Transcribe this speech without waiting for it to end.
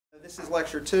This is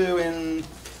lecture 2 in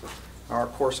our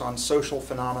course on social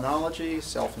phenomenology,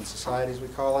 self and society as we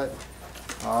call it.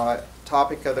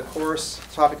 Topic of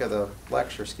the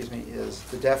lecture, is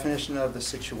the definition of the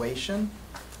situation,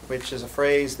 which is a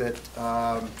phrase that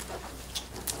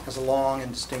has a long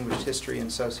and distinguished history in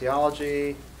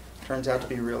sociology. Turns out to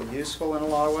be real useful in a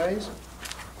lot of ways.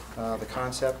 The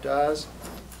concept does.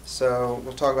 So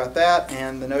we'll talk about that,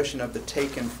 and the notion of the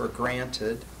taken for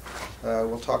granted.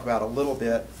 We'll talk about a little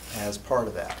bit as part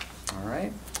of that. All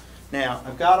right. Now,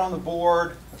 I've got on the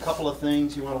board a couple of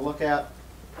things you want to look at.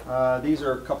 These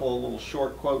are a couple of little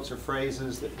short quotes or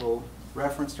phrases that we'll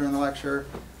reference during the lecture.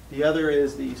 The other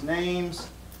is these names.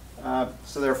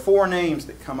 So there are 4 names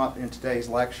that come up in today's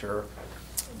lecture.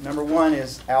 Number 1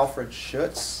 is Alfred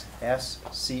Schutz,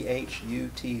 S-C-H-U-T-Z.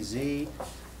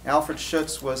 Alfred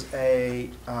Schutz was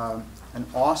an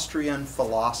Austrian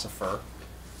philosopher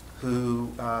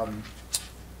who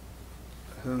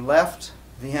left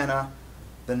Vienna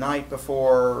the night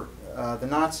before the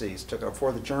Nazis took over,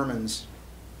 before the Germans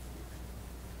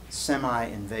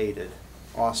semi-invaded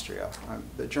Austria.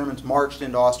 The Germans marched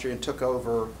into Austria and took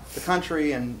over the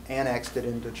country and annexed it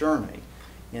into Germany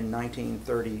in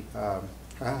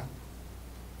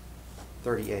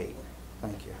 1938.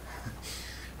 Thank you.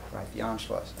 Right, the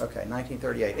Anschluss. Okay,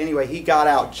 1938. Anyway, he got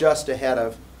out just ahead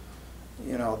of,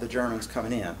 the Germans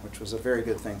coming in, which was a very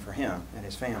good thing for him and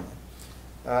his family.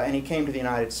 And he came to the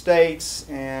United States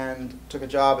and took a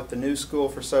job at the New School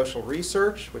for Social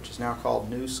Research, which is now called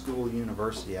New School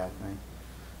University, I think.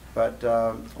 But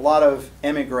a lot of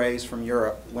emigres from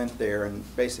Europe went there and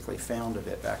basically founded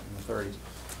it back in the 30s.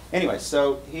 Anyway,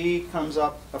 so he comes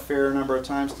up a fair number of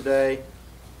times today.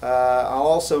 I'll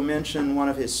also mention one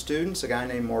of his students, a guy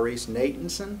named Maurice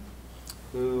Natanson,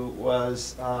 who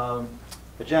was a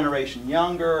generation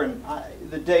younger, and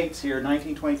the dates here,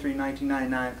 1923,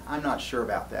 1999, I'm not sure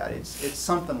about that. It's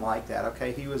something like that,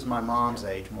 okay? He was my mom's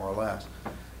age, more or less.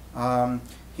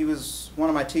 He was one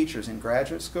of my teachers in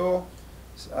graduate school,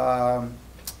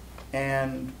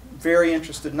 and very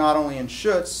interested not only in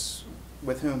Schutz,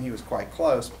 with whom he was quite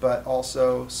close, but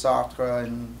also Sartre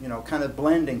and, kind of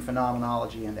blending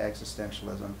phenomenology and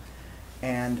existentialism.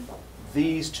 And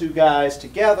these two guys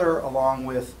together, along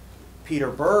with Peter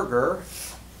Berger,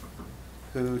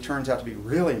 who turns out to be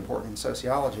really important in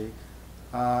sociology,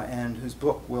 and whose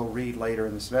book we'll read later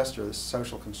in the semester, The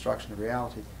Social Construction of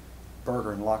Reality,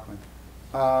 Berger and Luckman,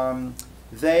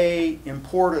 they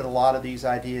imported a lot of these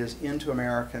ideas into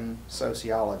American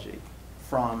sociology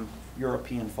from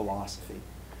European philosophy.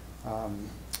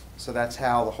 So that's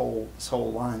how this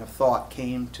whole line of thought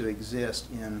came to exist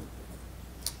in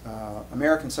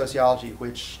American sociology,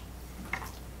 which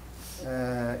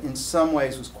in some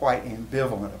ways was quite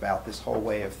ambivalent about this whole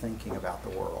way of thinking about the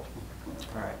world.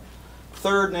 All right.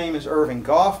 Third name is Irving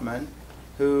Goffman,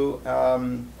 who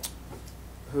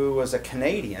was a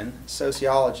Canadian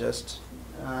sociologist,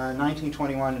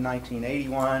 1921 to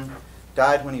 1981,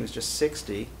 died when he was just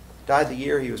 60. Died the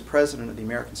year he was president of the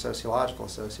American Sociological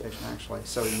Association, actually,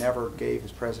 so he never gave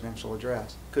his presidential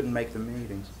address. Couldn't make the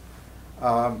meetings.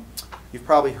 You've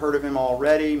probably heard of him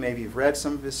already. Maybe you've read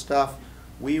some of his stuff.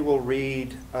 We will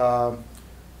read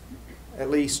at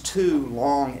least 2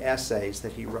 long essays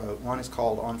that he wrote. One is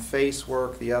called On Face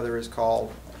Work. The other is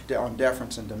called On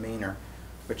Deference and Demeanor,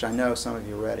 which I know some of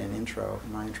you read in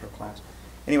my intro class.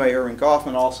 Anyway, Irving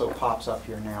Goffman also pops up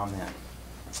here now and then.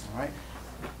 All right.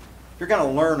 If you're going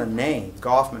to learn a name,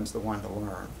 Goffman's the one to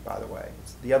learn, by the way.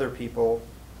 It's the other people,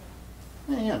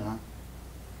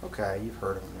 okay, you've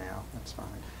heard of them now. That's fine.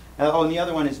 Oh, and the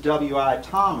other one is W.I.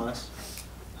 Thomas,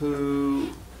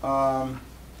 who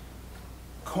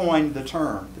coined the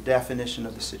term, the definition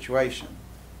of the situation,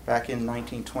 back in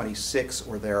 1926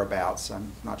 or thereabouts.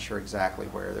 I'm not sure exactly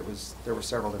where. There were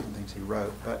several different things he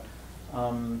wrote, but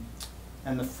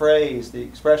and the phrase, the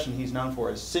expression he's known for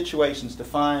is situations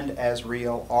defined as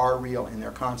real are real in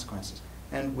their consequences.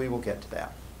 And we will get to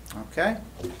that. Okay?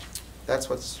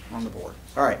 That's what's on the board.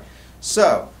 All right.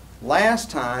 So, last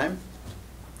time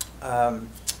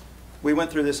we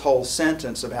went through this whole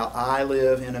sentence about I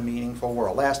live in a meaningful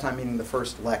world. Last time meaning the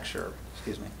first lecture,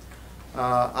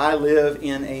 I live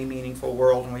in a meaningful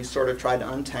world, and we sort of tried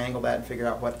to untangle that and figure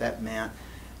out what that meant.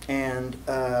 And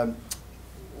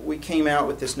we came out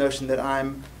with this notion that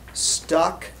I'm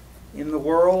stuck in the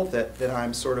world, that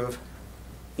I'm sort of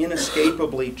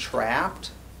inescapably trapped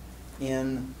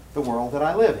in the world that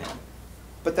I live in.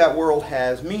 But that world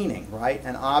has meaning, right?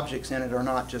 And objects in it are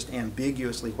not just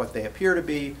ambiguously what they appear to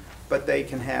be, but they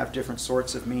can have different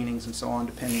sorts of meanings and so on,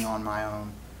 depending on my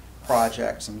own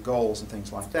projects and goals and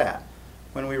things like that.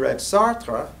 When we read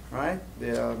Sartre, right,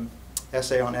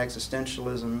 essay on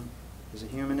existentialism is a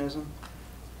humanism.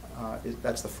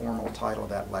 That's the formal title of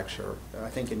that lecture. I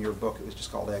think in your book it was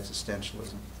just called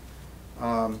Existentialism.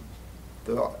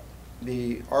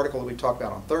 The article that we talked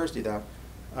about on Thursday, though,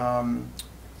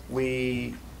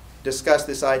 we discussed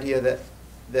this idea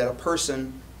that a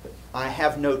person, I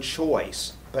have no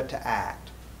choice but to act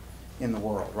in the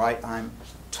world, right? I'm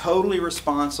totally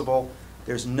responsible.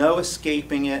 There's no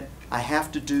escaping it. I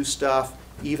have to do stuff.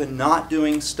 Even not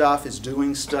doing stuff is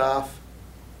doing stuff.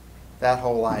 That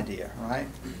whole idea, right?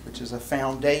 Which is a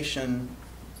foundation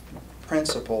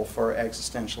principle for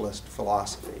existentialist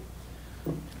philosophy.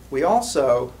 We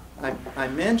also, I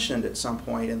mentioned at some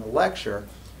point in the lecture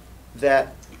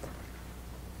that,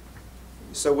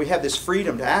 so we have this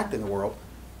freedom to act in the world,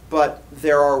 but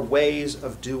there are ways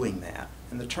of doing that.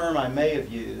 And the term I may have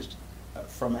used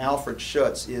from Alfred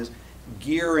Schutz is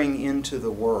gearing into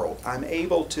the world. I'm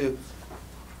able to,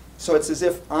 so it's as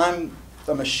if I'm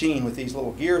a machine with these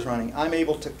little gears running. I'm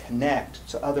able to connect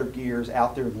to other gears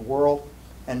out there in the world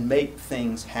and make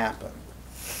things happen.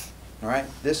 All right?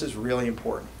 This is really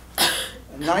important.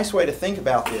 A nice way to think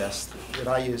about this that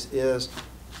I use is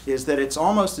that it's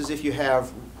almost as if you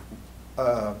have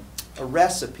a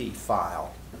recipe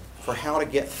file for how to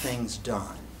get things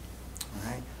done.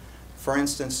 All right? For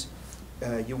instance,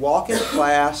 you walk into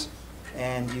class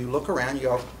and you look around, you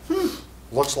go,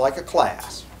 looks like a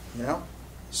class, you know?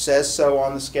 Says so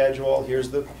on the schedule. Here's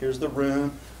the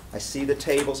room. I see the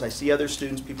tables. I see other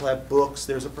students. People have books.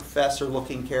 There's a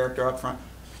professor-looking character up front.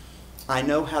 I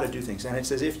know how to do things. And it's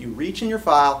as if you reach in your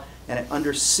file, and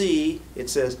under C, it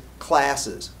says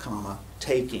classes, comma,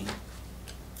 taking.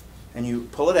 And you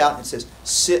pull it out, and it says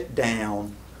sit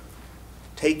down,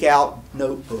 take out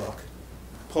notebook,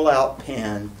 pull out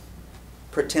pen,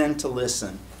 pretend to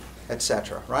listen,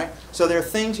 etc. Right? So there are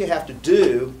things you have to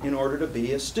do in order to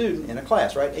be a student in a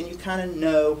class, right? And you kind of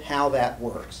know how that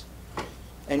works.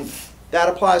 And that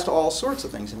applies to all sorts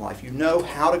of things in life. You know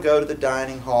how to go to the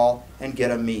dining hall and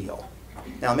get a meal.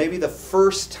 Now, maybe the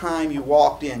first time you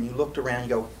walked in, you looked around and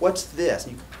you go, what's this?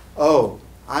 And you, oh,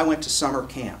 I went to summer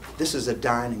camp. This is a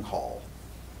dining hall.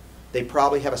 They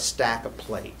probably have a stack of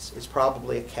plates. It's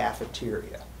probably a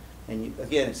cafeteria. And you,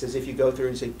 again, it's as if you go through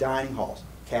and say dining halls,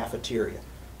 cafeteria.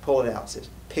 Pull it out. It says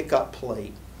pick up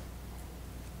plate.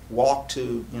 Walk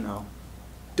to, you know,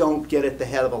 don't get at the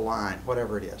head of the line,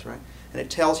 whatever it is, right? And it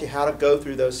tells you how to go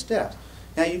through those steps.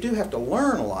 Now, you do have to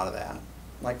learn a lot of that.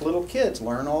 Like little kids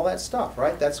learn all that stuff,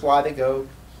 right? That's why they go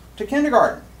to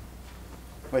kindergarten,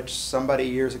 which somebody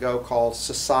years ago called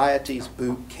society's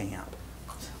boot camp.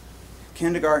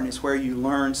 Kindergarten is where you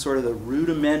learn sort of the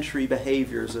rudimentary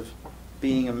behaviors of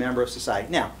being a member of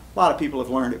society. Now, a lot of people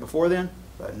have learned it before then,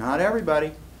 but not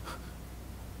everybody.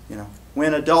 You know,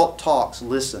 when adult talks,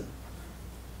 listen.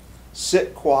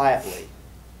 Sit quietly.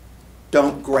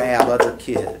 Don't grab other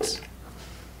kids.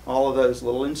 All of those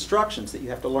little instructions that you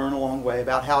have to learn along the way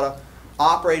about how to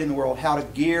operate in the world, how to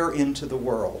gear into the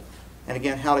world, and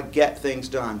again, how to get things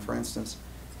done. For instance,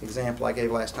 the example I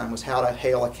gave last time was how to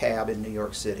hail a cab in New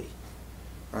York City.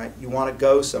 Right? You want to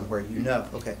go somewhere, you know,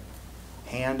 okay,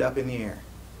 hand up in the air.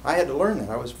 I had to learn that.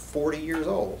 I was 40 years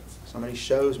old. Somebody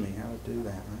shows me how to do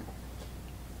that, right?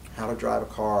 How to drive a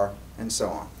car, and so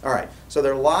on. All right, so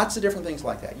there are lots of different things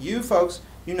like that. You folks,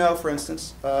 you know, for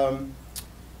instance,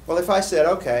 well, if I said,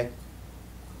 okay,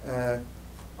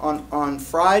 on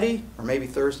Friday, or maybe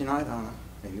Thursday night, I don't know,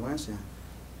 maybe Wednesday night,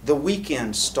 the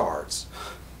weekend starts.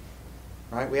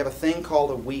 Right? We have a thing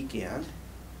called a weekend.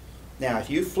 Now, if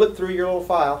you flip through your little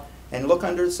file and look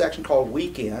under the section called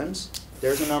weekends,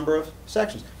 there's a number of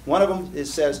sections. One of them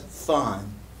says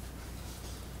fun.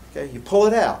 Okay, you pull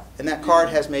it out, and that card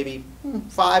has maybe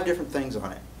 5 different things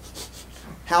on it.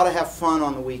 How to have fun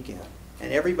on the weekend.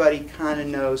 And everybody kind of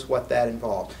knows what that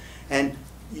involves. And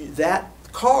that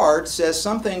card says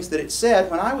some things that it said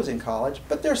when I was in college,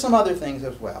 but there are some other things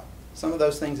as well. Some of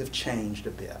those things have changed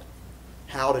a bit.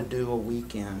 How to do a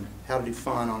weekend, how to do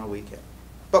fun on a weekend.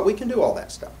 But we can do all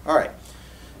that stuff. All right.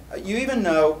 You even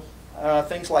know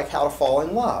things like how to fall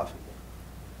in love.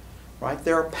 Right?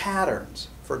 There are patterns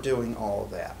for doing all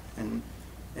of that.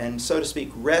 And so to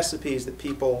speak, recipes that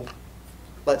people,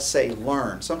 let's say,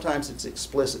 learn. Sometimes it's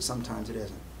explicit, sometimes it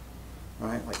isn't.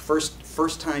 Right? Like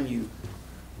first time you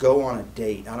go on a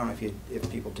date. I don't know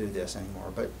if people do this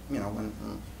anymore, but you know,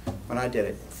 when I did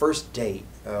it, first date,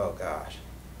 oh gosh.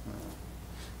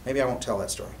 Maybe I won't tell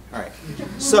that story. All right.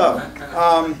 So,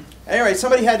 anyway,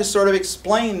 somebody had to sort of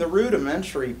explain the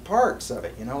rudimentary parts of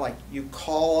it. You know, like you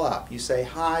call up, you say,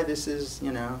 "Hi, this is,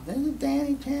 you know, this is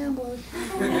Danny Chambliss."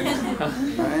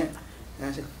 Right? And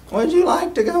I say, "Would you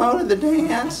like to go to the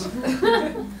dance?"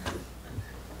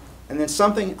 And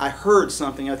then I heard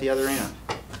something at the other end.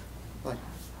 Like,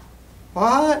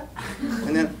 what?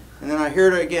 And then I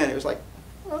heard it again. It was like,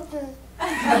 okay.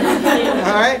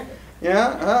 All right?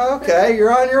 Yeah, okay,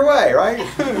 you're on your way, right?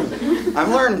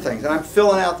 I'm learning things, and I'm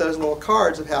filling out those little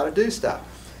cards of how to do stuff.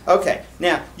 Okay,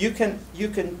 now,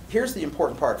 here's the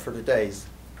important part for today's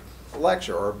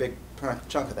lecture, or a big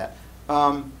chunk of that.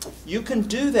 You can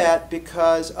do that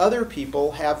because other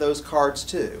people have those cards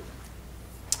too,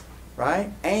 right?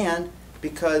 And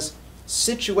because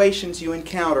situations you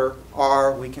encounter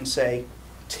are, we can say,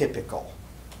 typical.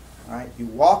 Right? You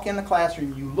walk in the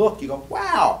classroom, you look, you go,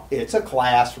 wow, it's a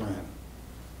classroom.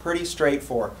 Pretty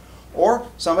straightforward. Or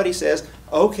somebody says,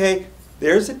 okay,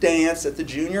 there's a dance at the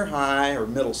junior high, or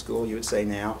middle school, you would say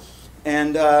now,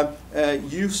 and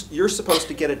you're supposed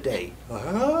to get a date.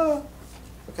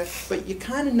 Okay, but you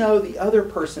kind of know the other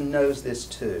person knows this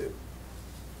too.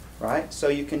 Right? So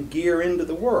you can gear into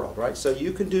the world, right? So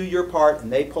you can do your part,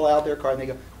 and they pull out their card, and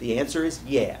they go, the answer is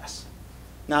yes.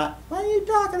 Not, what are you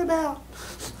talking about?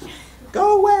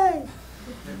 Go away.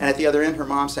 And at the other end, her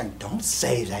mom's saying, don't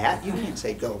say that. You can't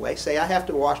say go away. Say, I have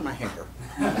to wash my hair.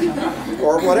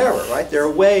 Or whatever, right? There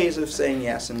are ways of saying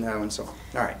yes and no and so on.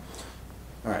 All right.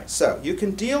 All right. So you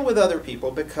can deal with other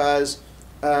people because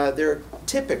they're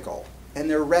typical and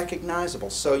they're recognizable.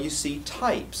 So you see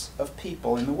types of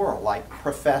people in the world, like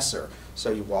professor.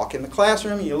 So you walk in the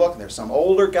classroom and you look, and there's some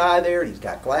older guy there, and he's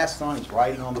got glasses on, he's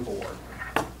writing on the board.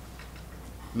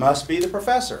 Must be the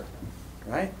professor,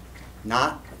 right?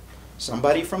 Not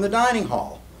somebody from the dining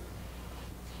hall.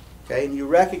 Okay, and you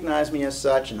recognize me as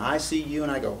such, and I see you,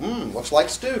 and I go, looks like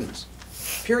students.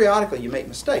 Periodically, you make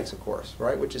mistakes, of course,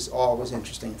 right? Which is always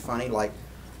interesting and funny. Like,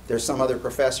 there's some other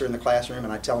professor in the classroom,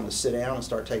 and I tell him to sit down and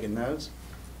start taking notes,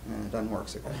 and it doesn't work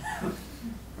so good.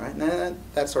 Right? And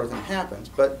that sort of thing happens,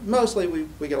 but mostly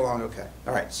we get along okay.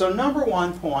 All right, so number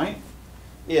 1 point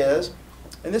is,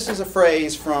 and this is a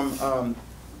phrase from,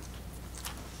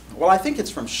 well, I think it's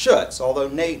from Schutz, although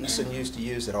Natanson used to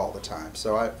use it all the time.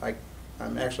 So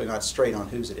I'm actually not straight on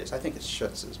whose it is. I think it's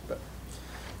Schutz's, but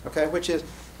okay, which is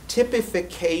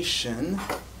typification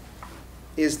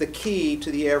is the key to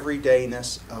the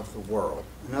everydayness of the world.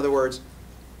 In other words,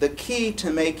 the key to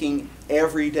making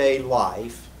everyday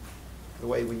life, the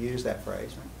way we use that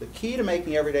phrase, right? The key to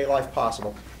making everyday life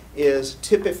possible is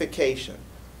typification,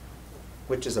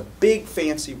 which is a big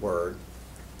fancy word,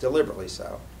 deliberately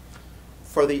so,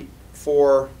 for the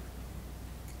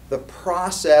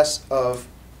process of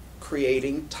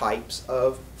creating types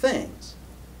of things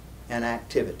and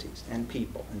activities and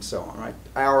people and so on, right?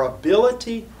 Our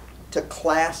ability to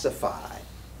classify,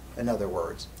 in other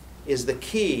words, is the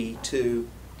key to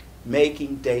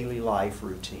making daily life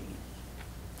routine.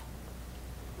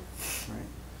 Right?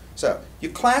 So you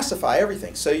classify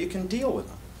everything so you can deal with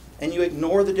them, and you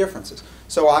ignore the differences.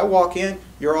 So I walk in,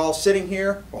 you're all sitting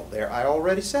here. Well, there, I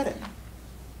already said it.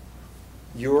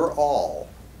 You're all,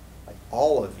 like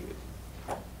all of you,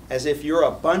 as if you're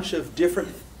a bunch of different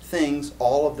things,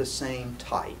 all of the same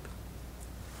type,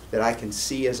 that I can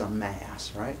see as a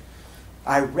mass, right?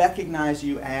 I recognize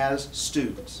you as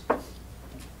students.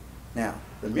 Now,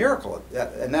 the miracle,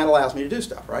 and that allows me to do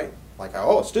stuff, right? Like,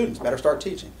 oh, students, better start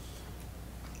teaching.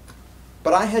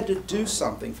 But I had to do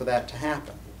something for that to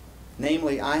happen.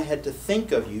 Namely, I had to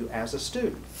think of you as a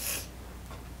student.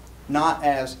 Not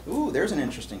as, ooh, there's an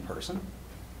interesting person.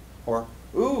 Or,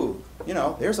 ooh, you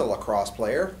know, there's a lacrosse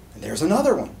player, and there's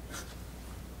another one.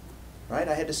 Right?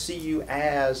 I had to see you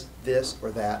as this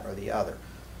or that or the other.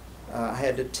 I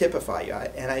had to typify you.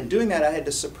 And in doing that, I had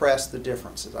to suppress the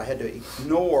differences. I had to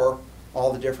ignore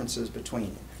all the differences between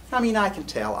you. I mean, I can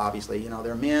tell, obviously, you know,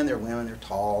 they're men, they're women, they're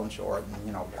tall and short, and,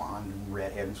 you know, blonde and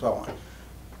redhead and so on.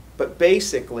 But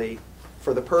basically,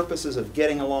 for the purposes of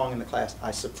getting along in the class,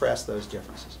 I suppress those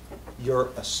differences. You're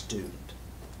a student.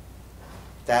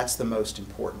 That's the most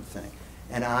important thing.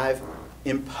 And I've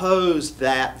imposed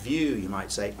that view, you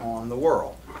might say, on the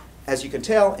world. As you can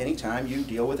tell, anytime you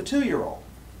deal with a 2-year-old.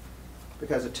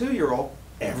 Because a 2-year-old,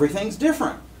 everything's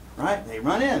different, right? They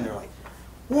run in, they're like,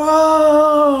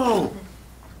 whoa!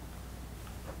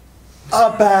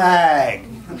 A bag!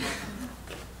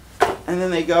 And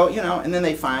then they go, you know, and then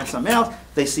they find something else.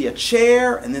 They see a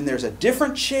chair, and then there's a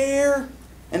different chair,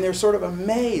 and they're sort of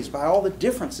amazed by all the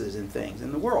differences in things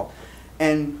in the world.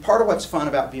 And part of what's fun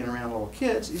about being around little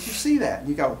kids is you see that, and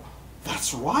you go,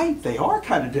 that's right, they are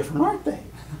kind of different, aren't they?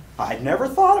 I'd never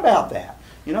thought about that.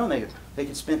 You know, and they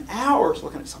could spend hours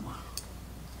looking at someone.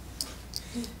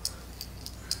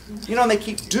 You know, and they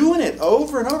keep doing it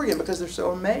over and over again because they're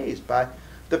so amazed by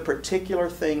the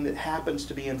particular thing that happens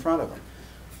to be in front of them.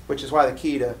 Which is why the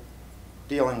key to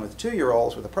dealing with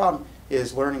 2-year-olds with a problem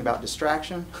is learning about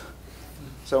distraction.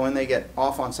 So when they get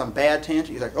off on some bad tangent,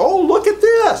 he's like, oh, look at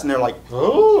this. And they're like,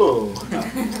 oh.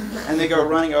 And they go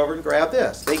running over and grab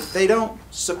this. They don't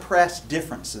suppress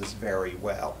differences very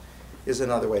well, is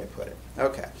another way to put it.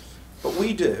 Okay. But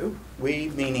we do. We,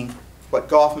 meaning what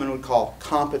Goffman would call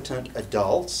competent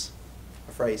adults,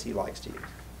 a phrase he likes to use.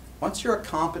 Once you're a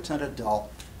competent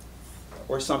adult,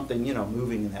 or something,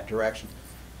 moving in that direction,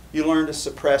 you learn to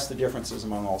suppress the differences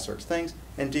among all sorts of things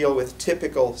and deal with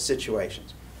typical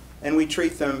situations. And we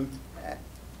treat them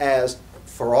as,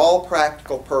 for all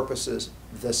practical purposes,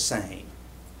 the same.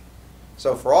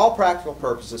 So for all practical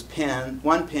purposes,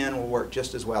 one pen will work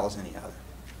just as well as any other.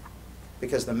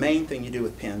 Because the main thing you do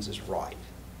with pens is write.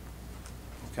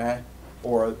 Okay?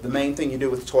 Or the main thing you do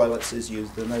with toilets is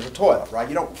use them as a toilet, right?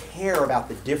 You don't care about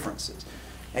the differences.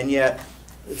 And yet,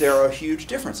 there are huge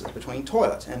differences between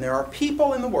toilets. And there are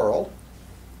people in the world,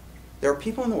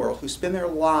 who spend their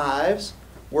lives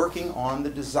working on the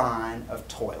design of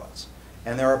toilets.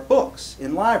 And there are books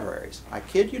in libraries. I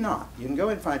kid you not. You can go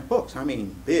and find books. I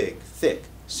mean big, thick,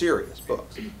 serious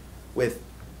books with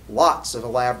lots of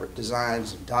elaborate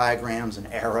designs and diagrams and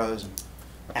arrows and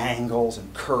angles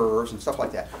and curves and stuff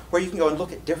like that, where you can go and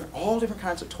look at all different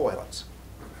kinds of toilets.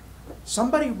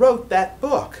 Somebody wrote that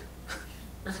book.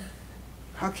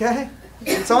 Okay?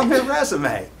 It's on their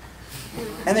resume.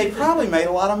 And they probably made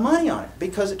a lot of money on it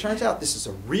because it turns out this is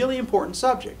a really important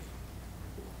subject,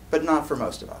 but not for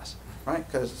most of us, right?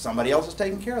 Because somebody else is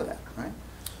taking care of that,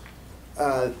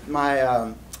 right?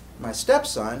 My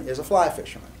stepson is a fly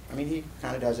fisherman. I mean, he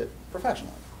kind of does it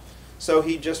professionally. So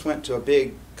he just went to a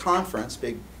big conference,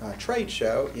 big trade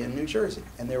show in New Jersey,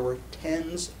 and there were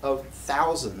tens of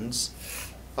thousands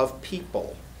of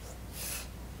people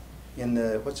in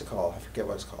the, what's it called? I forget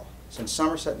what it's called. It's in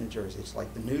Somerset, New Jersey. It's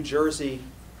like the New Jersey,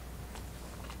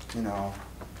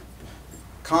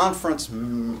 conference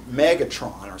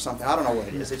Megatron or something. I don't know what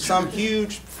it is. It's some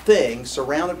huge thing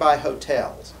surrounded by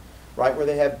hotels, right, where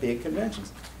they have big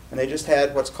conventions. And they just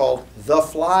had what's called the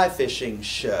Fly Fishing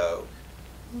Show.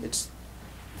 It's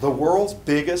the world's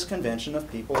biggest convention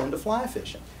of people into fly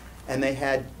fishing. And they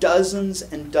had dozens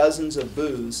and dozens of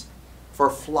booths for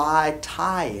fly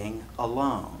tying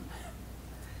alone.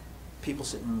 People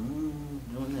sitting,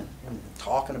 doing that,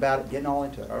 talking about it, getting all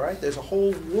into it. All right, there's a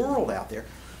whole world out there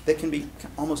that can be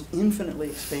almost infinitely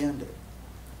expanded.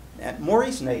 And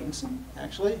Maurice Natanson,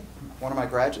 actually, one of my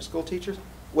graduate school teachers,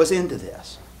 was into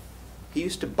this. He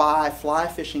used to buy fly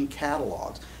fishing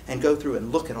catalogs and go through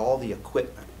and look at all the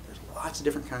equipment. There's lots of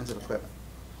different kinds of equipment.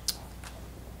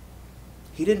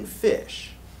 He didn't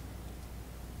fish.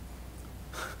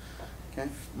 Okay,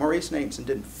 Maurice Natanson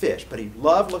didn't fish, but he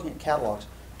loved looking at catalogs.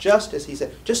 Just as he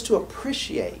said, just to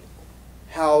appreciate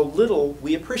how little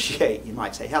we appreciate, you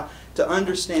might say, to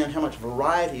understand how much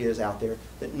variety is out there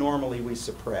that normally we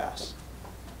suppress.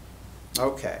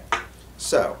 Okay,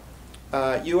 so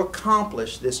you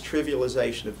accomplish this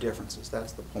trivialization of differences.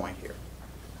 That's the point here.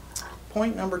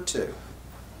 Point number 2.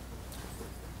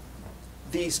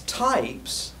 These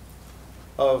types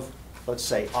of, let's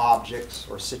say, objects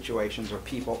or situations or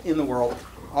people in the world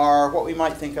are what we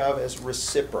might think of as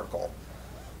reciprocal.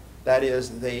 That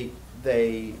is, they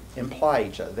imply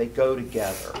each other. They go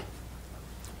together.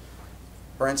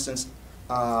 For instance,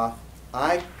 in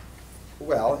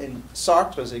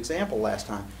Sartre's example last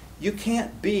time, you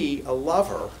can't be a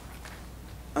lover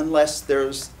unless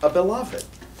there's a beloved.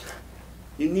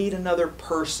 You need another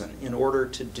person in order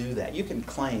to do that. You can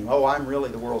claim, oh, I'm really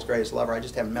the world's greatest lover, I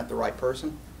just haven't met the right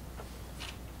person.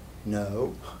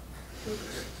 No.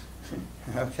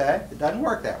 Okay? It doesn't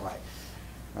work that way.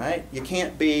 Right? You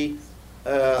can't be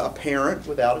a parent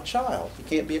without a child. You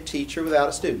can't be a teacher without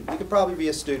a student. You could probably be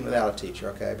a student without a teacher,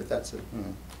 okay? But that's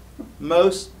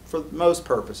for most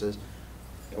purposes.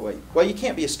 Well, you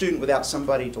can't be a student without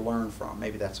somebody to learn from.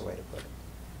 Maybe that's a way to put it.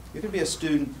 You could be a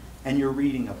student and you're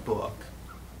reading a book.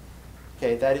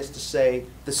 Okay, that is to say,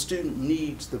 the student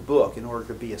needs the book in order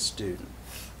to be a student.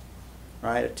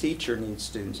 Right? A teacher needs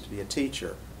students to be a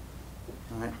teacher.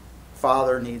 Right?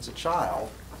 Father needs a child,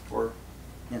 or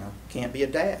can't be a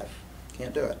dad.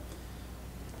 Can't do it.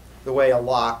 The way a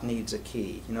lock needs a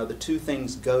key. The two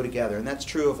things go together. And that's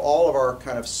true of all of our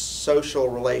kind of social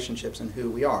relationships and who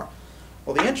we are.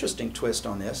 Well, the interesting twist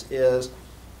on this is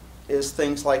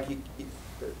things like,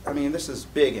 this is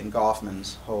big in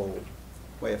Goffman's whole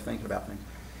way of thinking about things,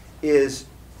 is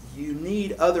you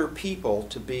need other people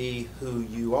to be who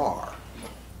you are.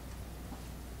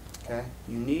 Okay?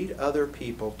 You need other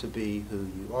people to be who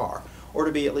you are, or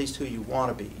to be at least who you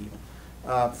want to be even.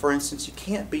 For instance, you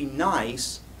can't be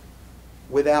nice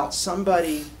without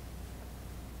somebody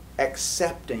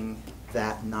accepting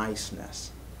that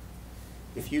niceness.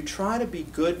 If you try to be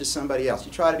good to somebody else,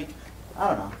 you try to be, I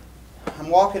don't know, I'm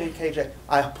walking in KJ,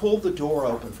 I pulled the door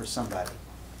open for somebody.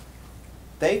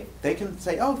 They can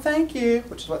say, oh, thank you,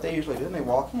 which is what they usually do, and they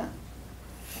walk in.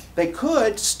 They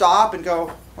could stop and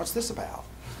go, what's this about?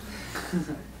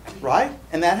 Right?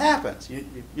 And that happens.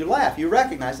 You laugh. You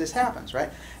recognize this happens, right?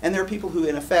 And there are people who,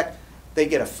 in effect, they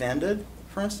get offended,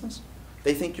 for instance.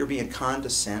 They think you're being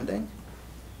condescending.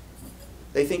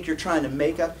 They think you're trying to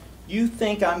make up. You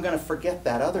think I'm going to forget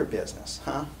that other business,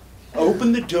 huh?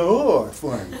 Open the door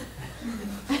for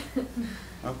me.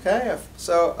 Okay?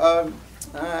 So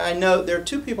I know there are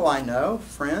two people I know,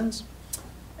 friends,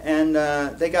 and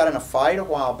they got in a fight a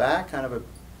while back, kind of a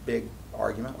big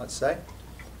argument, let's say.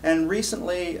 And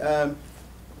recently,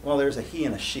 well, there's a he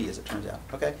and a she, as it turns out.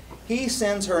 Okay, he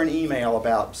sends her an email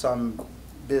about some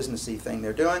businessy thing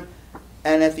they're doing,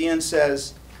 and at the end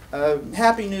says,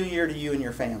 "Happy New Year to you and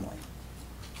your family."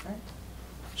 Right?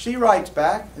 She writes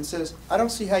back and says, "I don't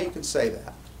see how you can say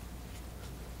that.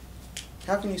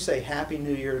 How can you say Happy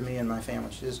New Year to me and my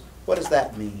family?" She says, "What does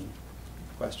that mean?"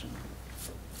 Question.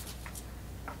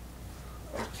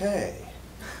 Okay.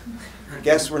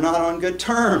 Guess we're not on good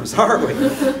terms, are we?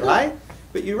 Right?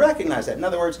 But you recognize that. In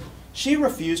other words, she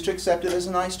refused to accept it as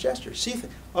a nice gesture. She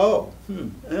thinks, oh,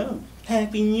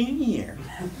 Happy New Year.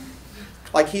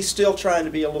 Like he's still trying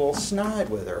to be a little snide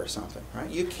with her or something, right?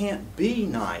 You can't be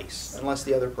nice unless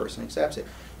the other person accepts it.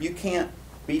 You can't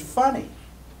be funny.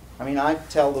 I mean, I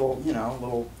tell little,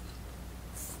 little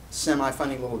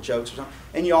semi-funny little jokes or something,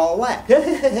 and you all laugh.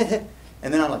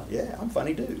 And then I'm like, yeah, I'm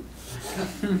funny dude.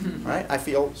 Right? I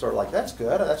feel sort of like, that's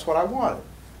good, that's what I wanted.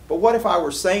 But what if I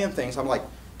were saying things, I'm like,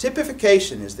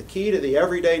 typification is the key to the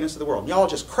everydayness of the world. And y'all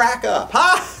just crack up.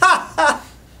 Ha, ha, ha.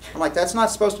 I'm like, that's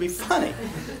not supposed to be funny.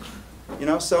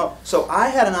 So I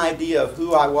had an idea of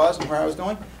who I was and where I was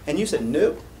going, and you said,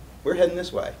 nope, we're heading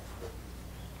this way.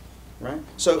 Right?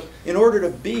 So in order to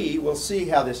be, we'll see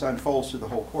how this unfolds through the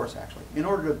whole course actually. In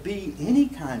order to be any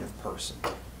kind of person,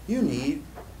 you need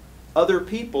other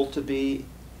people to be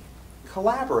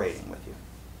collaborating with you.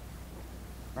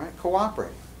 Right?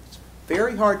 Cooperating. It's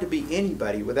very hard to be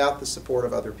anybody without the support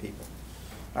of other people.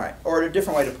 All right. Or a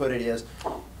different way to put it is,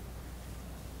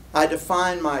 I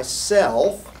define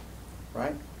myself,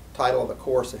 right? Title of the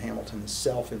course at Hamilton is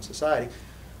Self in Society.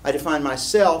 I define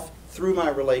myself through my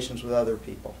relations with other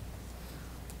people,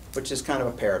 which is kind of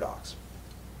a paradox.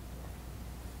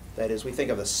 That is, we think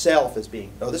of the self as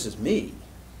being, oh, this is me.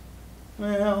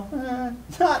 Well,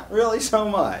 not really so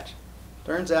much.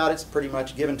 Turns out it's pretty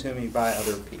much given to me by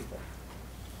other people.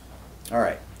 All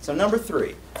right, so number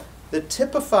 3. The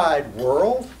typified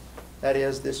world, that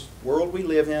is, this world we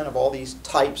live in of all these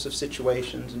types of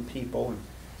situations and people and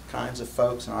kinds of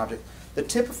folks and objects, the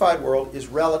typified world is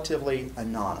relatively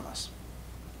anonymous.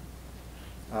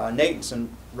 Nathanson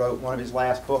wrote one of his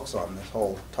last books on this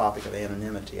whole topic of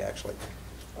anonymity, actually.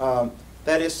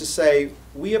 That is to say,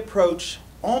 we approach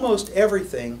almost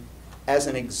everything as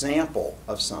an example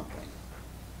of something,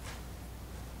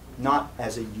 not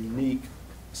as a unique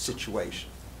situation.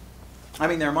 I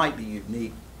mean, there might be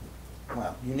unique,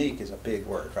 well, unique is a big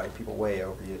word, right? People way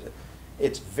overuse it.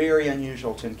 It's very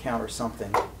unusual to encounter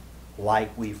something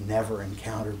like we've never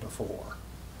encountered before.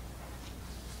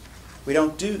 We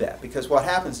don't do that because what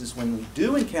happens is when we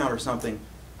do encounter something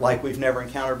like we've never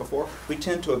encountered before, we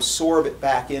tend to absorb it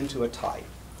back into a type.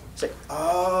 Say,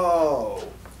 oh,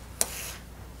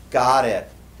 got it.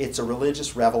 It's a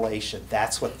religious revelation.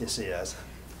 That's what this is.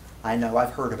 I know,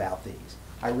 I've heard about these.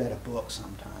 I read a book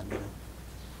sometime.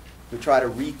 We try to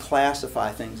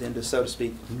reclassify things into, so to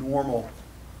speak, normal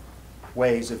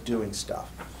ways of doing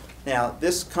stuff. Now,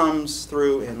 this comes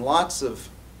through in lots of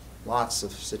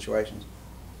situations.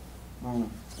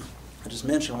 I'll just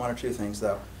mention one or two things,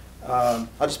 though. I'll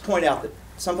just point out that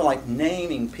something like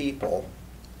naming people,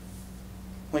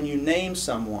 when you name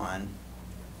someone,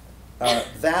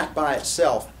 that by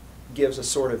itself gives a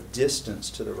sort of distance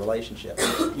to the relationship.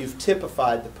 You've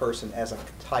typified the person as a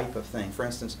type of thing. For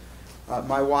instance,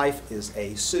 my wife is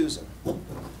a Susan.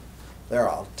 There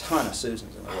are a ton of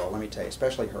Susans in the world, let me tell you,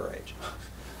 especially her age.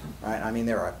 Right? I mean,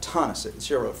 there are a ton of Susans.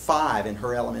 She wrote 5 in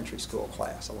her elementary school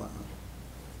class alone.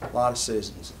 A lot of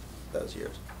Susans those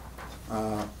years.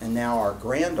 And now our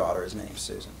granddaughter is named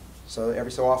Susan. So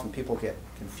every so often people get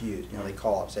confused. They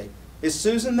call up and say, is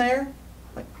Susan there?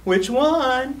 Like, which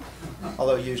one?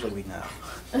 Although usually we know.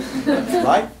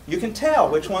 Right? You can tell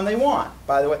which one they want.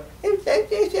 By the way,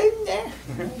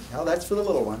 oh, that's for the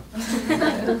little one.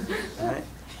 Right?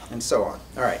 And so on.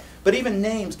 All right. But even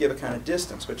names give a kind of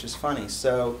distance, which is funny.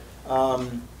 So, I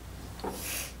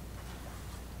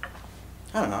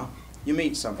don't know. You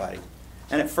meet somebody.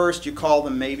 And at first you call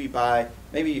them maybe by,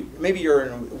 maybe you're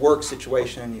in a work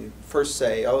situation and you first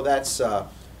say, oh, that's I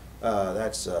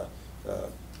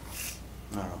don't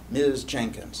know, Ms.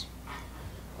 Jenkins.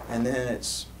 And then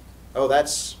it's, oh,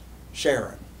 that's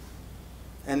Sharon.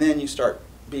 And then you start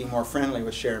being more friendly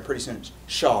with Sharon. Pretty soon it's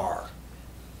Shar.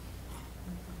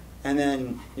 And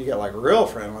then you get like real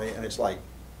friendly and it's like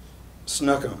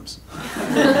Snookums.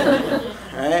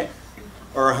 Right?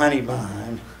 Or Honey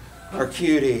Bun. Or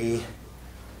Cutie.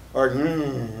 Or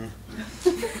And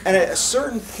at a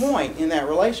certain point in that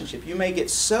relationship, you may get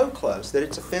so close that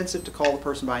it's offensive to call the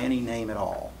person by any name at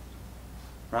all.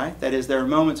 Right? That is, there are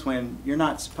moments when you're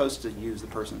not supposed to use the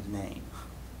person's name.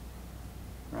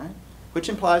 Right? Which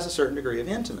implies a certain degree of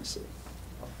intimacy.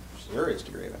 A serious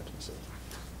degree of intimacy.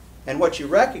 And what you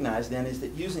recognize then is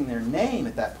that using their name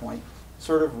at that point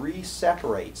sort of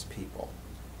re-separates people.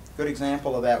 A good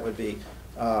example of that would be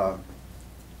you're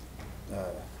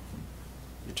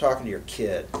talking to your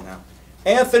kid, you know.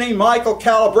 Anthony Michael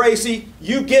Calabresi,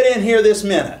 you get in here this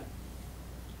minute.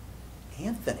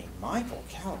 Anthony Michael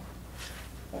Calabresi?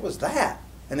 What was that?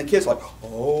 And the kid's like,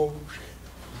 oh,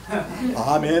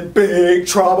 I'm in big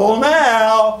trouble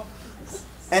now.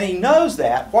 And he knows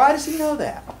that. Why does he know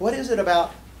that? What is it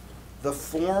about the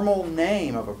formal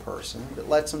name of a person that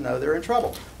lets them know they're in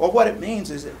trouble? Well, what it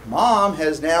means is that mom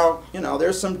has now, you know,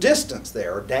 there's some distance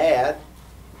there. Or dad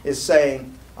is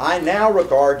saying, I now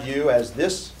regard you as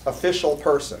this official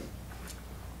person.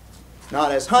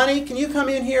 Not as, honey, can you come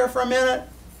in here for a minute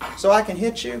so I can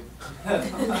hit you?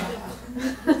 Wouldn't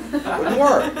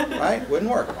work, right? Wouldn't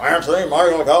work. Anthony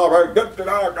Michael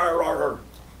Calabresi.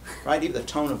 Right? Even the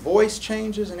tone of voice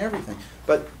changes and everything.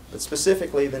 But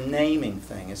specifically, the naming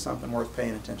thing is something worth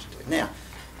paying attention to. Now,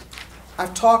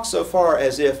 I've talked so far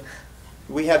as if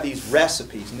we have these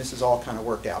recipes and this is all kind of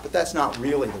worked out, but that's not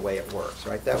really the way it works,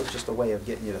 right? That was just a way of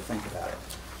getting you to think about it.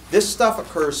 This stuff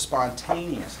occurs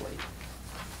spontaneously.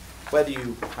 Whether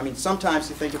you, I mean, sometimes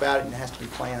you think about it and it has to be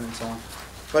planned and so on,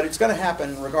 but it's going to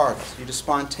happen regardless. You just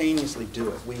spontaneously do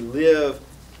it. We live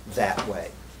that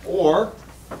way. Or,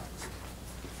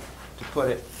 to put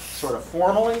it sort of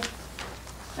formally,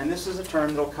 and this is a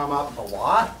term that will come up a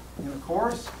lot in the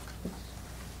course.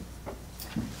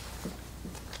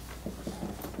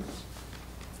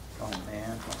 Oh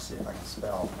man, let's see if I can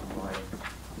spell right.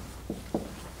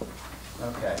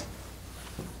 Okay.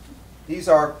 These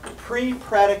are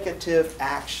pre-predicative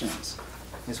actions,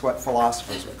 is what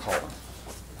philosophers would call them.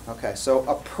 Okay, so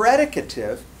a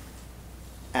predicative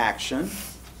action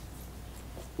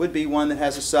would be one that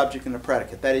has a subject and a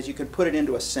predicate. That is, you can put it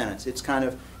into a sentence. It's kind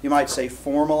of, you might say,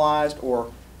 formalized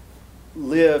or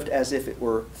lived as if it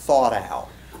were thought out.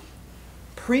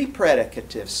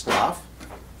 Pre-predicative stuff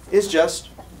is just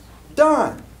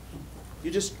done.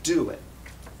 You just do it.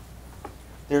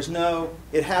 There's no,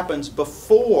 it happens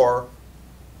before,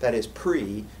 that is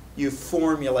pre, you've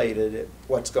formulated it,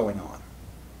 what's going on.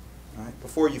 Right?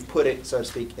 Before you've put it, so to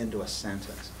speak, into a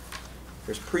sentence.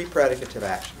 There's pre-predicative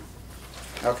action.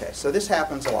 Okay, so this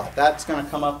happens a lot. That's going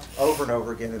to come up over and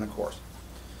over again in the course.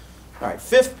 All right,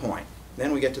 fifth point.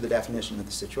 Then we get to the definition of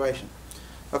the situation.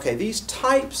 Okay, these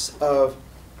types of,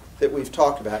 that we've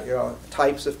talked about, you know,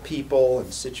 types of people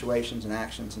and situations and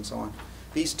actions and so on,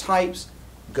 these types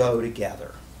go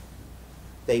together.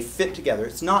 They fit together.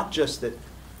 It's not just that,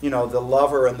 you know, the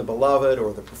lover and the beloved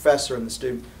or the professor and the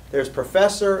student. There's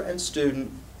professor and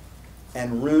student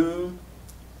and room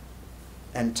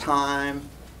and time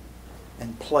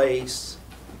and place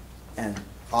and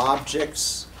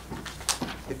objects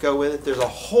that go with it. There's a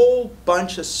whole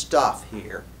bunch of stuff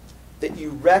here that you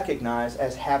recognize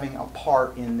as having a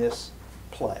part in this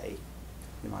play,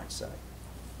 you might say.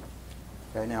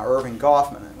 Okay, now Irving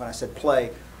Goffman, when I said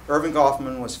play, Irving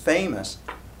Goffman was famous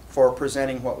for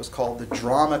presenting what was called the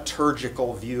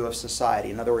dramaturgical view of society.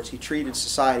 In other words, he treated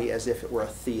society as if it were a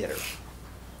theater.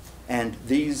 And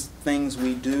these things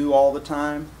we do all the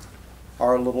time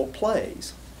are little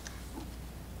plays,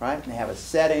 right? And they have a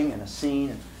setting and a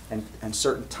scene and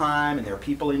certain time, and there are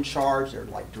people in charge. They're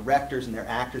like directors, and they're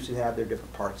actors who have their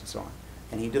different parts and so on.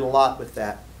 And he did a lot with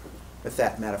that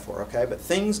metaphor, okay? But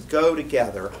things go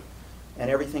together,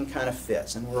 and everything kind of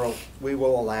fits, and we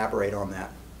will elaborate on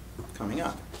that coming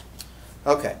up.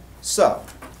 Okay, so,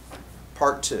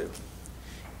 part 2.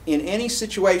 In any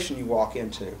situation you walk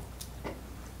into,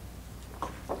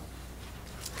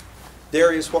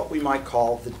 there is what we might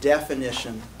call the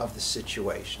definition of the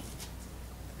situation.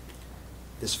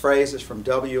 This phrase is from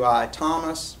W.I.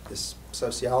 Thomas, this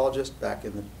sociologist back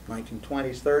in the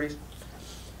 1920s, 30s.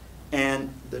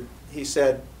 And he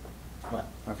said, what?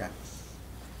 Okay.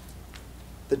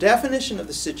 The definition of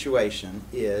the situation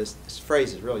is, this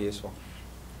phrase is really useful,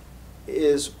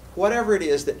 is whatever it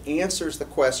is that answers the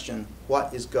question,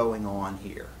 what is going on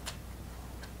here?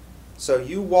 So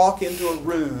you walk into a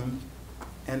room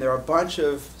and there are a bunch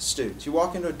of students. You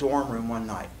walk into a dorm room one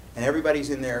night and everybody's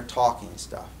in there talking and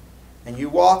stuff. And you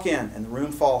walk in and the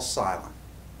room falls silent.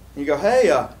 And you go, hey,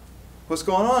 what's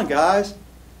going on, guys?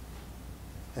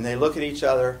 And they look at each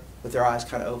other with their eyes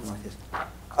kind of open like this.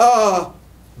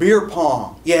 Beer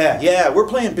pong. Yeah, we're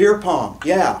playing beer pong.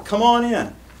 Yeah, come on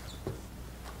in.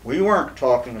 We weren't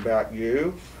talking about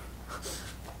you.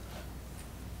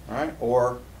 Right?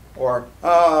 Or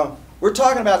we're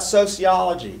talking about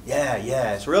sociology. Yeah,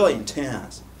 it's really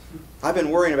intense. I've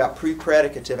been worrying about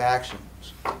pre-predicative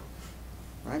actions.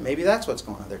 Right? Maybe that's what's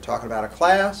going on. They're talking about a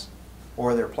class,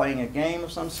 or they're playing a game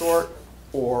of some sort,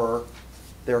 or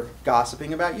they're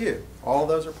gossiping about you. All of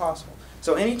those are possible.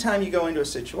 So anytime you go into a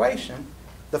situation,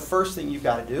 the first thing you've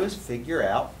got to do is figure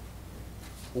out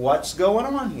what's going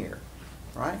on here.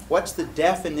 Right? What's the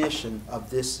definition of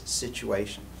this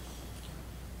situation?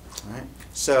 Right?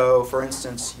 So, for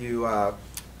instance, you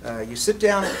sit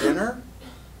down at dinner,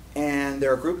 and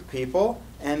there are a group of people,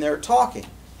 and they're talking.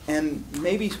 And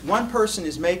maybe one person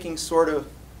is making sort of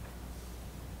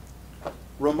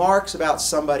remarks about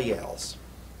somebody else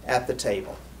at the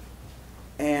table.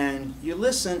 And you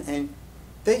listen, and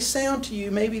they sound to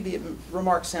you, maybe the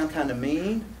remarks sound kind of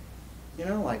mean, you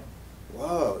know, like,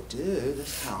 whoa, dude, this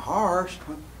is kind of harsh.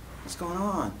 What's going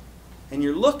on? And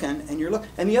you're looking,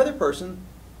 and the other person,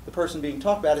 the person being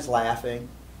talked about, is laughing,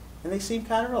 and they seem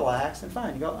kind of relaxed and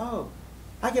fine. You go, oh,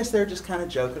 I guess they're just kind of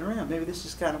joking around. Maybe this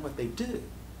is kind of what they do.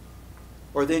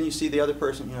 Or then you see the other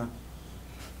person, you know,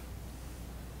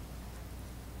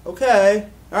 okay,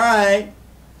 all right,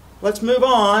 let's move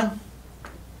on.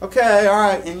 Okay, all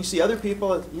right, and you see other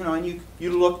people, you know, and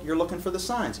you're looking for the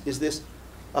signs. Is this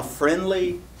a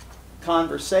friendly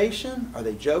conversation? Are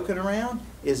they joking around?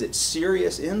 Is it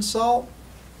serious insult?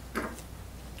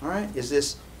 All right, is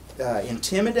this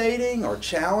intimidating or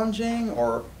challenging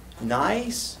or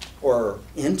nice or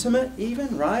intimate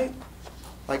even, right?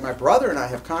 Like my brother and I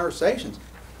have conversations.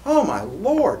 Oh my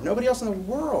Lord, nobody else in the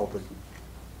world would,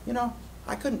 you know,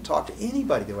 I couldn't talk to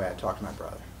anybody the way I talk to my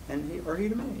brother, and he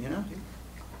to me, you know.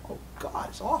 Oh God,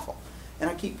 it's awful. And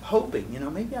I keep hoping, you know,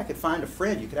 maybe I could find a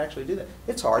friend who could actually do that.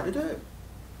 It's hard to do.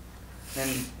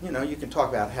 And, you know, you can talk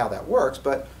about how that works,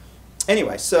 but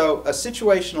anyway, so a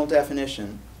situational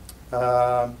definition,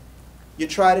 you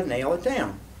try to nail it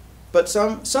down. But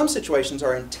some situations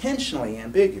are intentionally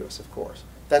ambiguous, of course.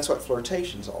 That's what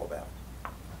flirtation's all about.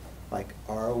 Like,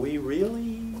 are we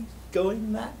really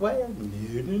going that way?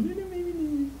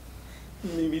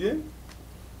 Maybe.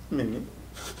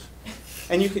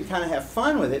 And you can kind of have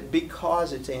fun with it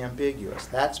because it's ambiguous.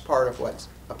 That's part of what's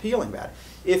appealing about it.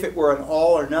 If it were an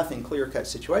all or nothing clear-cut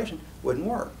situation, wouldn't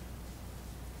work.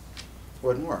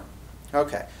 Wouldn't work.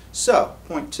 Okay, so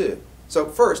point 2. So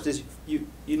first is you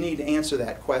need to answer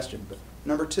that question. But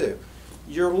number 2,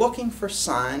 you're looking for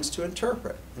signs to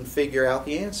interpret and figure out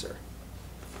the answer.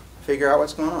 Figure out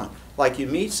what's going on. Like you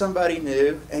meet somebody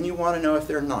new and you want to know if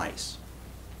they're nice.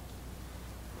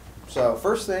 So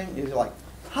first thing is like,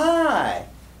 hi,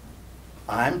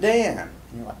 I'm Dan.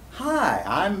 And you're like, hi,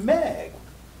 I'm Meg.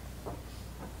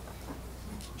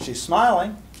 She's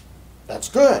smiling. That's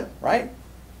good, right?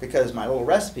 Because my little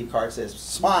recipe card says,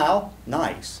 smile,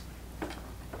 nice.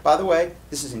 By the way,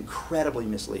 this is incredibly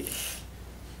misleading.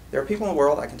 There are people in the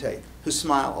world, I can tell you, who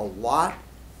smile a lot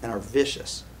and are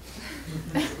vicious.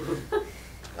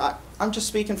 I'm just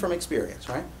speaking from experience,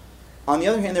 right? On the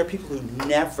other hand, there are people who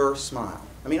never smile.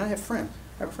 I mean, I have a friend,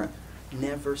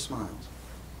 never smiles.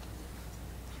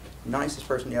 Nicest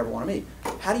person you ever want to meet.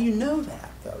 How do you know that,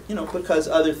 though? You know, because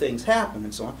other things happen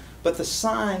and so on. But the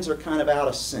signs are kind of out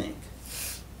of sync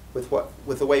with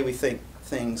the way we think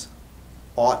things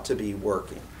ought to be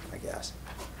working, I guess.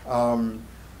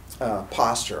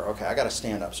 Posture. Okay, I got to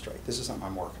stand up straight. This is something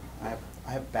I'm working on.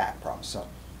 I have back problems, so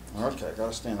okay, I got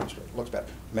to stand up straight. Looks better.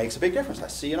 Makes a big difference. I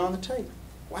see it on the tape.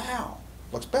 Wow,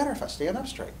 looks better if I stand up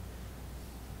straight.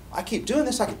 I keep doing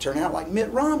this, I could turn out like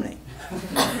Mitt Romney.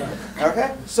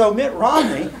 Okay? So Mitt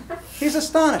Romney, he's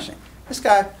astonishing. This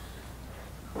guy,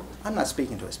 I'm not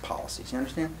speaking to his policies, you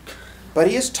understand? But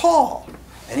he is tall,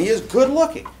 and he is good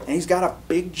looking, and he's got a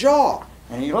big jaw,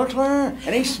 and he looks like,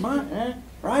 and he's smart,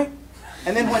 right?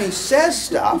 And then when he says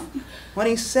stuff,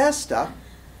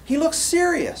 he looks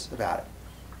serious about it.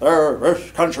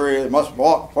 This country must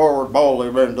walk forward boldly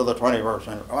into the 21st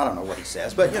century. I don't know what he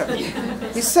says, but you know,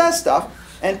 he says stuff.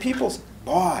 And people say,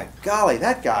 boy, golly,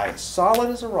 that guy is solid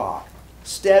as a rock,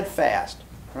 steadfast,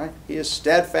 right? He is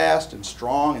steadfast and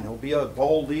strong, and he'll be a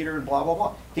bold leader and blah, blah,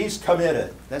 blah. He's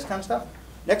committed, that kind of stuff.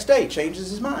 Next day, he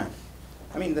changes his mind.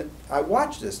 I mean, I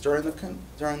watched this during the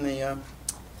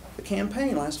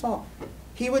campaign last fall.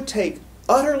 He would take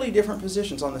utterly different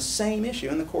positions on the same issue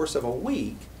in the course of a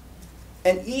week,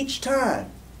 and each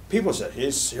time people said,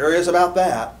 he's serious about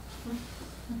that.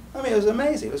 I mean, it was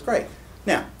amazing. It was great.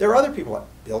 Now, there are other people.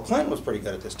 Bill Clinton was pretty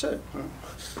good at this too.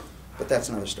 But that's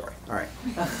another story. All right.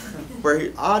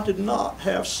 Where I did not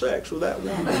have sex with that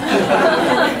woman.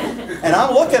 And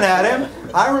I'm looking at him.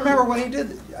 I remember when he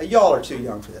did, y'all are too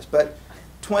young for this, but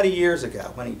 20 years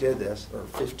ago when he did this, or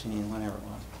 15, whenever it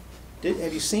was.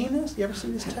 Have you seen this? You ever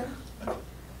see this tape?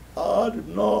 I did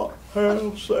not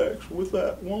have sex with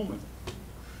that woman.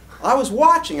 I was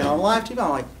watching it on live TV. I'm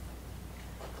like,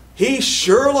 he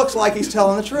sure looks like he's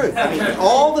telling the truth. I mean,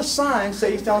 all the signs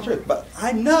say he's telling the truth. But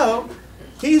I know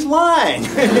he's lying.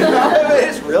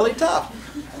 It's really tough.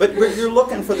 But you're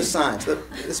looking for the signs.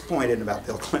 This point isn't about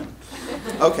Bill Clinton.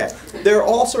 Okay. There are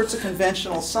all sorts of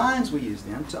conventional signs we use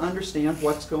then to understand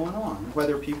what's going on,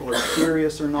 whether people are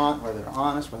serious or not, whether they're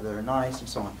honest, whether they're nice, and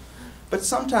so on. But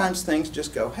sometimes things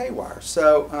just go haywire.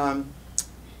 So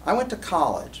I went to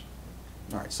college.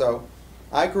 All right. So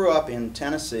I grew up in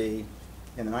Tennessee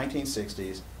in the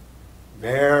 1960s,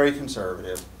 very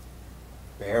conservative,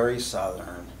 very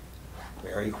Southern,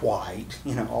 very white,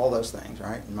 you know, all those things,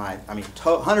 right?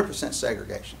 100%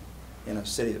 segregation in a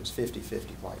city that was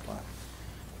 50-50 white-black.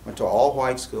 Went to an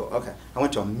all-white school. Okay. I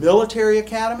went to a military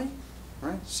academy,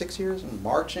 right? 6 years, and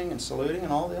marching and saluting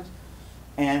and all this.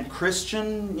 And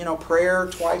Christian, you know, prayer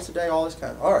twice a day, all this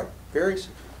kind of, all right, very,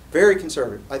 very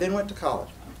conservative. I then went to college.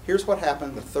 Here's what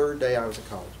happened the third day I was at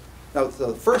college. No,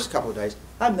 the first couple of days,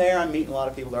 I'm there, I'm meeting a lot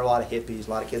of people. There are a lot of hippies, a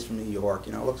lot of kids from New York,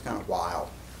 you know, it looks kind of wild.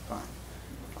 Fine.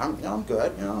 I'm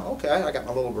good, you know, okay, I got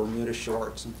my little Bermuda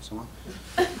shorts and so on.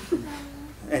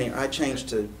 Anyway, I changed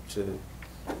to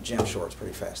gym shorts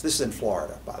pretty fast. This is in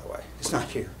Florida, by the way. It's not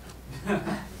here.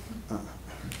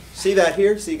 See that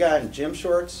here? See a guy in gym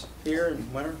shorts here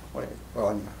in winter? Whatever. Well,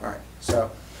 anyway, all right. So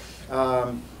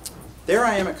there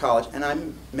I am at college, and I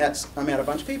met a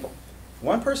bunch of people.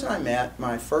 One person I met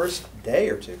my first day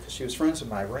or two, because she was friends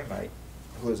with my roommate,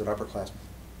 who was an upperclassman.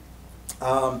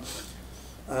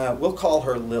 We'll call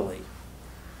her Lily.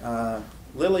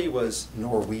 Lily was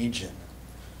Norwegian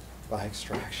by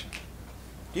extraction.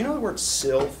 Do you know the word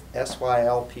sylph?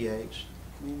 S-Y-L-P-H?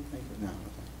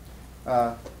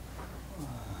 No.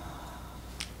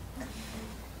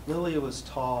 Lily was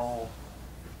tall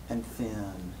and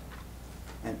thin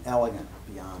and elegant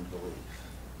beyond belief.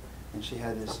 And she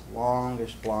had this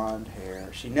longish blonde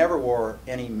hair. She never wore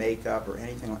any makeup or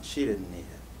anything like. She didn't need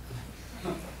it.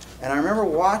 And I remember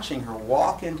watching her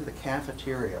walk into the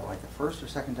cafeteria, like the first or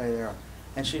second day there,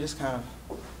 and she just kind of,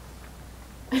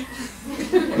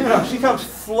 you know, she comes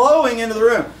flowing into the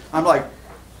room. I'm like,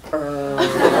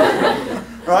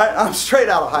 right? I'm straight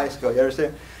out of high school, you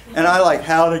understand? And I like,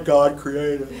 how did God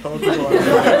create it? How did God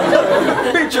create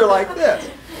a creature like this?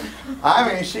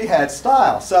 I mean, she had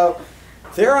style. So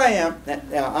there I am.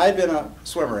 Now, I'd been a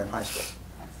swimmer in high school.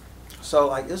 So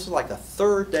like, this is like the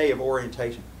third day of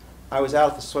orientation. I was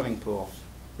out at the swimming pool.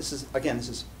 This is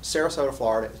Sarasota,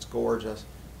 Florida. It's gorgeous.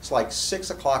 It's like 6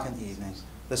 o'clock in the evening.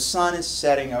 The sun is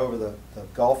setting over the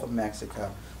Gulf of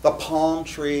Mexico. The palm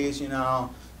trees, you know,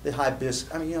 the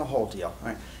hibiscus, I mean, you know, the whole deal,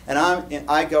 right? And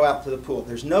I go out to the pool.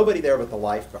 There's nobody there but the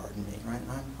lifeguard and me, right?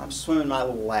 I'm swimming my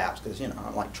little laps because, you know,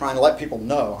 I'm like trying to let people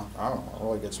know I'm a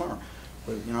really good swimmer.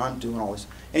 But, you know, I'm doing all this.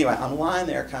 Anyway, I'm lying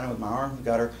there kind of with my arm in the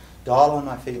gutter, dawdling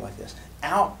my feet like this.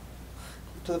 Out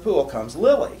to the pool comes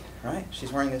Lily, right?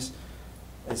 She's wearing this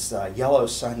yellow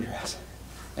sundress.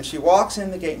 And she walks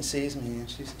in the gate and sees me, and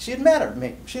she had met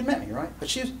me, right? But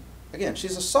she's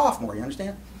a sophomore, you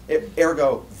understand?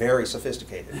 Ergo, very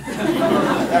sophisticated.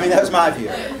 I mean, that's my view.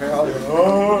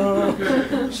 Oh.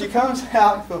 She comes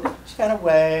out, she kind of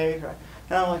waves, right?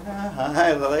 And I'm like,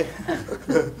 hi, Lily.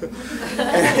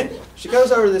 And she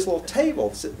goes over to this little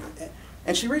table,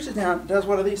 and she reaches down and does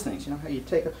one of these things, you know, how you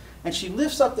take it, and she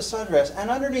lifts up the sundress, and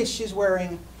underneath she's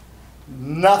wearing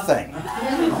nothing.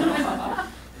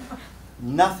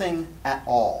 Nothing at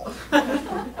all.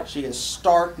 She is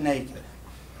stark naked.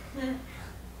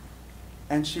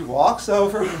 And she walks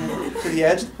over to the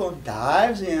edge of the pool and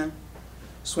dives in.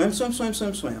 Swim, swim, swim,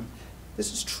 swim, swim.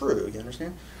 This is true, you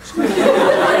understand?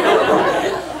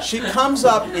 She comes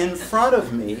up in front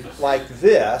of me like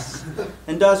this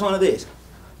and does one of these.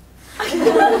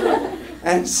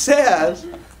 And says,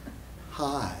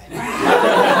 hi.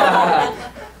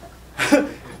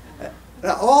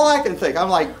 Now, all I can think, I'm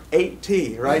like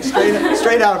 18, right?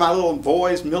 Straight out of my little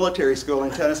boys' military school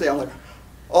in Tennessee. I'm like,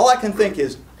 all I can think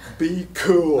is, be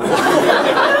cool.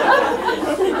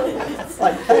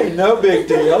 Like, hey, no big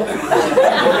deal.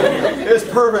 It's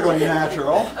perfectly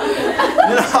natural.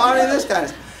 I mean, this kind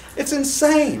of, it's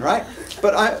insane, right?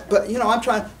 But I'm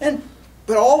trying,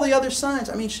 but all the other signs,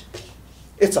 I mean,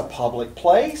 it's a public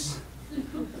place.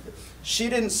 She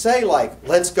didn't say, like,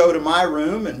 let's go to my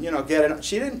room and, get it.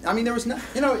 She didn't, I mean, there was no,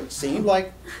 it seemed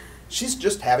like she's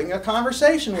just having a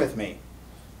conversation with me.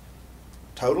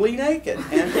 Totally naked.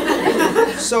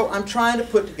 And so I'm trying to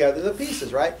put together the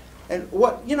pieces, right? And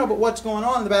but what's going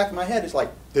on in the back of my head is like,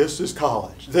 this is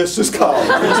college, this is college,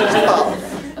 this is college.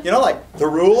 Like, the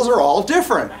rules are all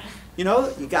different. You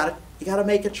gotta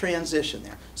make a transition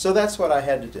there. So that's what I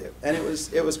had to do. And it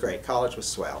was great. College was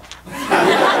swell. And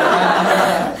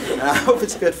I hope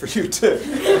it's good for you too.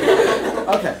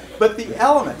 Okay, but the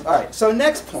elements, all right, so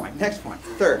next point,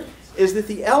 third, is that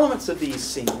the elements of these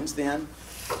scenes then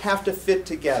have to fit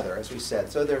together, as we said.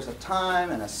 So there's a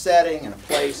time and a setting and a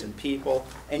place and people,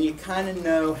 and you kind of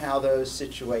know how those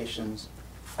situations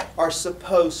are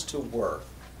supposed to work,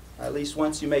 at least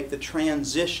once you make the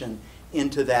transition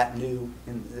into that new,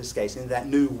 in this case, into that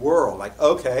new world. Like,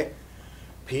 okay,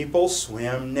 people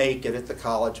swim naked at the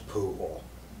college pool.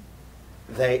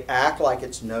 They act like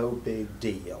it's no big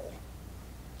deal.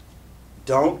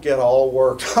 Don't get all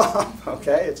worked up,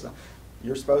 okay? It's not,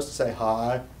 you're supposed to say,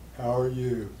 hi, how are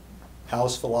you?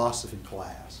 How's philosophy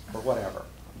class? Or whatever,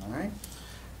 all right?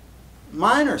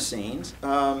 Minor scenes.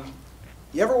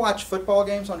 You ever watch football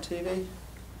games on TV?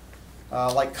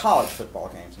 Like college football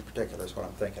games in particular is what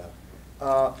I'm thinking of.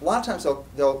 A lot of times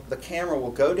the camera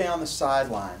will go down the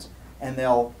sidelines and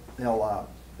they'll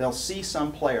see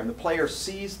some player, and the player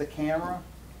sees the camera.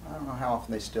 I don't know how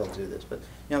often they still do this, but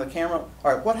the camera,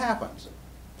 all right, what happens?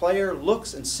 Player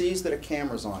looks and sees that a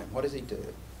camera's on him. What does he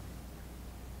do?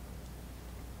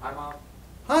 Hi, Mom.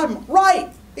 Hi, right,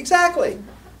 exactly.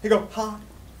 You go, hi,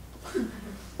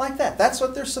 like that. That's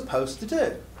what they're supposed to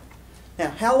do. Now,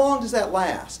 how long does that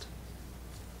last?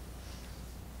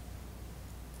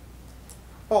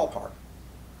 Ballpark.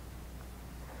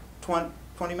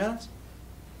 20 minutes?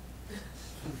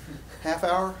 Half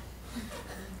hour?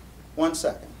 1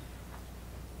 second?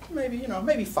 Maybe,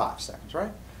 maybe 5 seconds,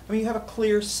 right? I mean, you have a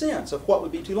clear sense of what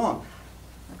would be too long.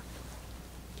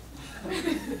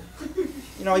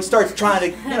 He starts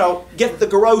trying to, get the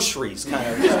groceries,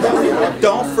 kind of.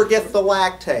 Don't forget the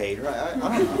lactate, right?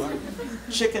 I don't know.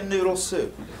 Chicken noodle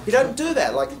soup. He doesn't do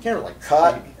that. Like the camera, like,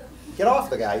 cut. Get off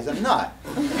the guy. He's a nut.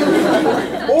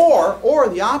 Or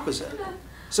the opposite.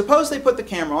 Suppose they put the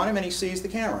camera on him and he sees the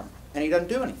camera and he doesn't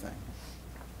do anything.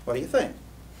 What do you think?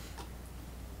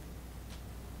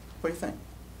 What do you think?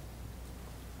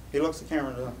 He looks at the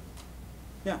camera and goes,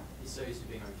 yeah. He's so used to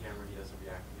being on camera, he doesn't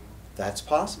react anymore. That's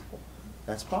possible.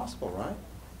 That's possible, right?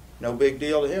 No big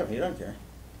deal to him. He doesn't care.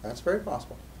 That's very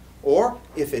possible. Or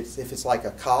if it's like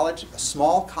a college, a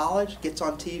small college gets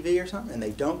on TV or something, and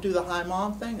they don't do the hi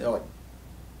mom thing, they're like,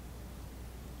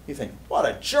 you think, what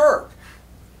a jerk,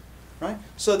 right?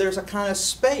 So there's a kind of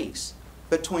space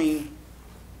between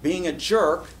being a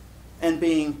jerk and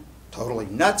being totally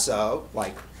nutso,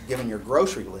 like giving your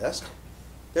grocery list.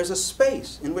 There's a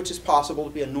space in which it's possible to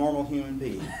be a normal human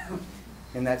being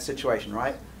in that situation,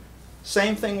 right?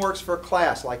 Same thing works for a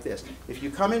class like this. If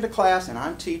you come into class and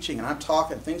I'm teaching and I'm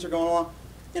talking, things are going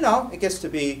on, it gets to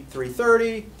be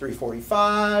 3:30,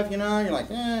 3:45, you're like,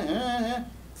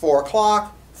 4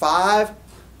 o'clock, 5,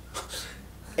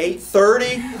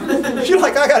 8:30. You're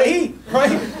like, I got to eat,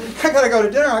 right? I got to go to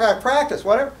dinner, I got to practice,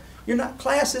 whatever.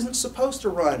 Class isn't supposed to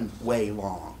run way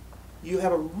long. You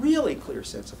have a really clear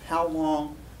sense of how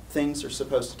long things are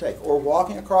supposed to take. Or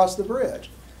walking across the bridge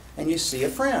and you see a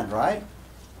friend, right?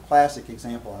 Classic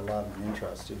example I love in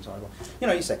intro students.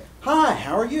 You say, hi,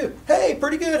 how are you? Hey,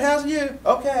 pretty good, how's you?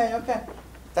 Okay, okay.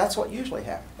 That's what usually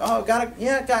happens. Oh, got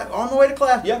on the way to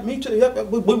class. Yep, me too. Yep,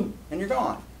 boom, boom, and you're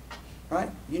gone. Right?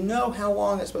 You know how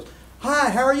long it's supposed to. Hi,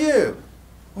 how are you?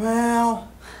 Well,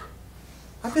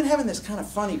 I've been having this kind of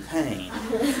funny pain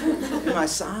in my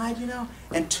side,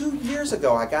 And 2 years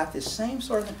ago, I got this same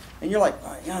sort of thing. And you're like,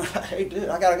 hey, dude,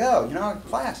 I got to go.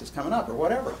 Class is coming up or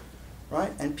whatever.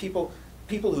 Right? And people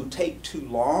who take too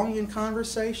long in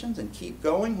conversations and keep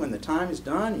going when the time is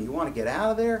done and you want to get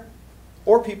out of there,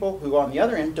 or people who, on the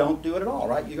other end, don't do it at all,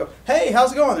 right? You go, hey,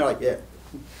 how's it going? They're like, yeah.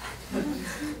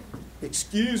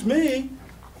 Excuse me.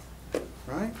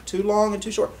 Right? Too long and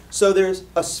too short. So there's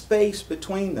a space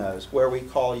between those where we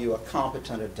call you a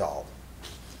competent adult.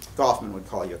 Goffman would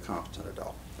call you a competent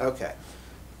adult. Okay.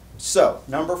 So,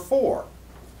 number 4. All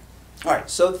right,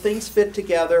 so things fit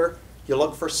together. You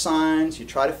look for signs. You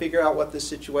try to figure out what the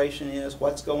situation is,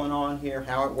 what's going on here,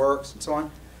 how it works, and so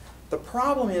on. The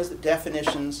problem is that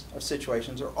definitions of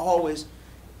situations are always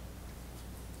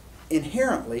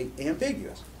inherently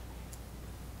ambiguous.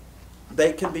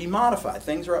 They can be modified.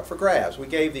 Things are up for grabs. We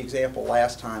gave the example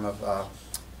last time of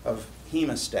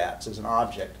hemostats as an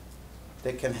object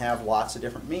that can have lots of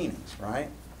different meanings, right?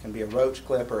 It can be a roach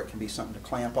clip, or it can be something to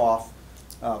clamp off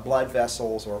blood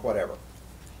vessels or whatever.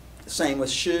 Same with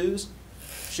shoes.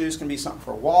 Shoes can be something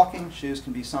for walking. Shoes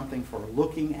can be something for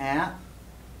looking at,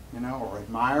 you know, or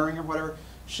admiring or whatever.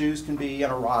 Shoes can be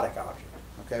an erotic object,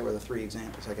 okay, were the 3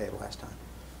 examples I gave last time.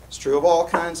 It's true of all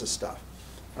kinds of stuff.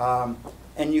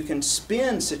 And you can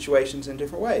spin situations in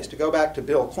different ways. To go back to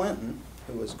Bill Clinton,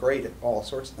 who was great at all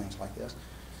sorts of things like this,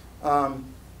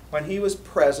 when he was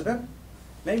president,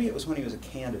 maybe it was when he was a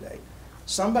candidate,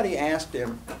 somebody asked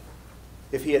him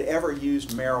if he had ever used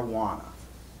marijuana.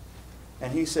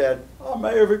 And he said, I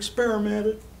may have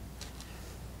experimented.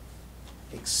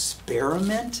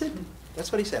 Experimented?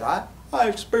 That's what he said. I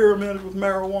experimented with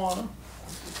marijuana.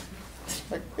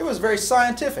 Like, it was very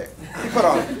scientific. He put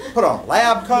on a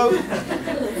lab coat.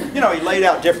 You know, he laid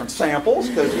out different samples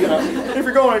because, you know, if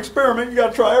you're going to experiment, you got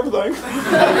to try everything.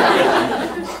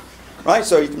 Right?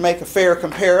 So you can make a fair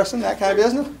comparison, that kind of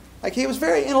business. Like, he was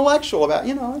very intellectual about,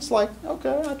 you know, it's like,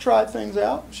 okay, I tried things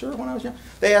out, sure, when I was young.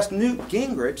 They asked Newt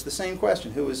Gingrich the same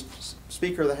question, who was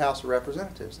Speaker of the House of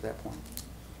Representatives at that point.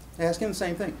 They asked him the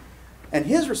same thing. And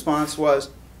his response was,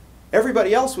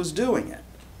 everybody else was doing it.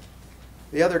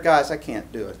 The other guys, I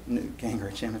can't do a Newt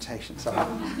Gingrich imitation, sorry.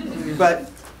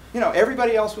 But, you know,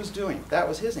 everybody else was doing it. That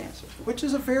was his answer, which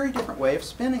is a very different way of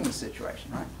spinning the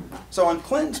situation, right? So on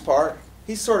Clinton's part,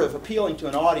 he's sort of appealing to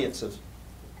an audience of,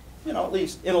 you know, at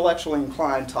least intellectually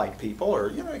inclined type people, or,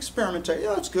 you know, experimentation. You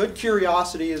know, it's good.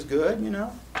 Curiosity is good, you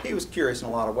know. He was curious in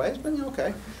a lot of ways, but, you know,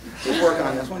 okay. He was working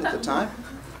on this one at the time.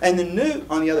 And then Newt,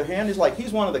 on the other hand, is like,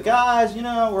 he's one of the guys, you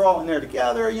know, we're all in there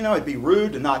together, you know, it'd be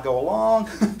rude to not go along.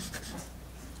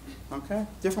 Okay?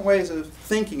 Different ways of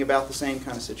thinking about the same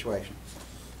kind of situation.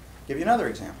 Give you another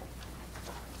example.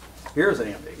 Here's an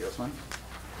ambiguous one.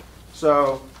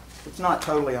 So, it's not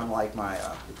totally unlike my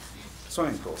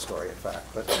swimming pool story, in fact,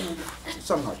 but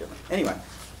somewhat different. Anyway,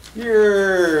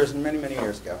 years, many, many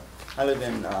years ago, I lived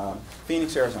in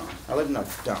Phoenix, Arizona. I lived in a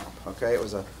dump, okay? It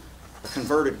was a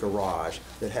converted garage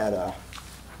that had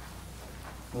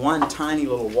one tiny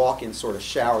little walk-in sort of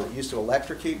shower that used to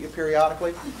electrocute you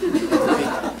periodically.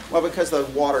 Well, because the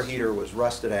water heater was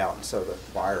rusted out, and so the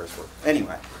wires were...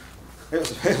 Anyway, it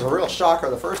was a real shocker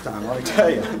the first time, let me tell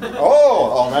you.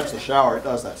 Oh, that's the shower. It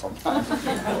does that sometimes.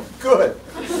 Good.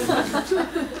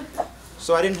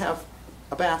 So I didn't have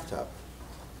a bathtub.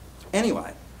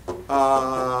 Anyway,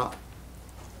 I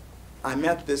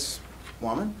met this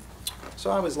woman. So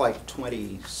I was like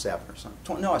 27 or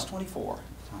something. No, I was 24 at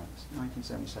the time. It was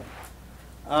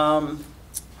 1977.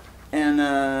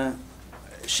 And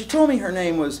she told me her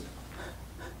name was...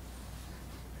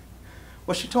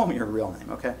 Well, she told me her real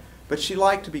name, okay? But she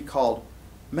liked to be called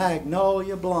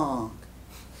Magnolia Blanc.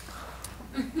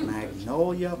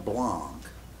 Magnolia Blanc.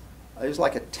 It was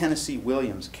like a Tennessee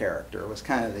Williams character, was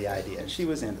kind of the idea. She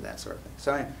was into that sort of thing.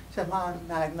 So anyway, she said,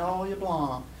 Magnolia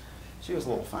Blanc. She was a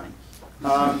little funny.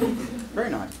 Very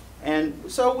nice. And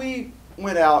so we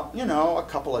went out, you know, a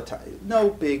couple of times. No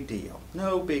big deal.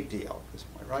 No big deal at this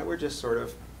point, right? We're just sort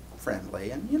of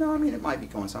friendly. And, you know, I mean, it might be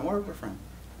going somewhere, we're friendly.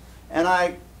 And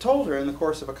I told her in the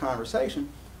course of a conversation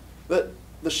that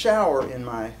the shower in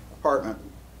my apartment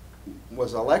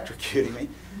was electrocuting me,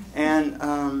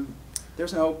 and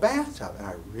there's no bathtub, and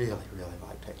I really, really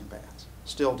like taking baths.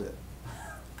 Still do.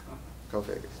 Go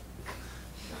figure.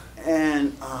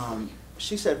 And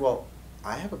she said, well,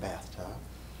 I have a bathtub.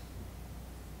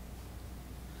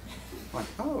 I'm like,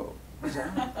 oh, is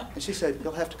that right? And she said,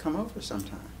 you'll have to come over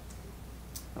sometime.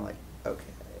 I'm like, okay.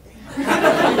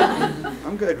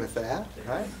 I'm good with that,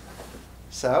 right?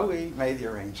 So we made the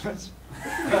arrangements.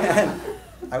 And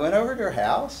I went over to her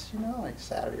house, you know, like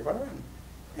Saturday or whatever.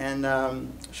 And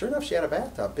sure enough, she had a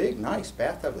bathtub, big, nice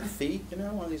bathtub with feet, you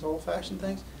know, one of these old-fashioned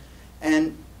things.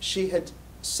 And she had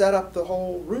set up the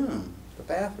whole room, the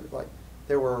bathroom, like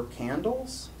there were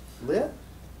candles lit.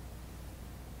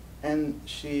 And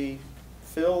she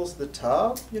fills the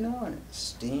tub, you know, and it's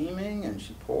steaming, and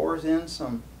she pours in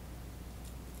some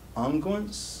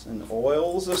unguents and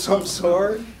oils of some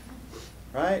sort,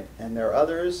 right? And there are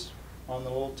others on the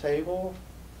little table.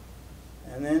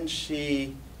 And then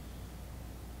she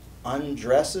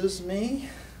undresses me,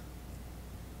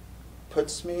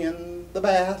 puts me in the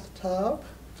bathtub,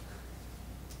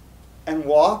 and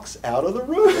walks out of the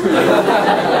room.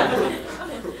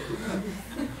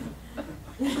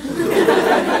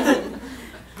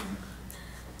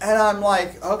 And I'm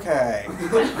like, okay.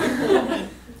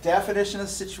 definition of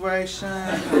the situation,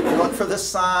 look for the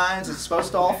signs, it's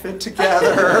supposed to all fit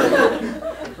together,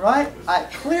 right?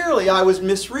 Clearly I was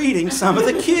misreading some of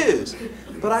the cues,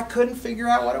 but I couldn't figure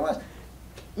out what it was.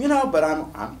 You know, but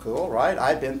I'm cool, right?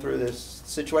 I'd been through this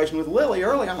situation with Lily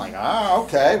early. I'm like,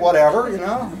 okay, whatever, you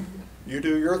know, you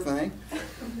do your thing.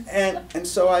 And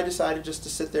so I decided just to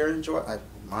sit there and enjoy. I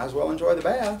might as well enjoy the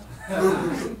bath.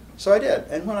 So I did.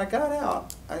 And when I got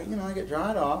out, I get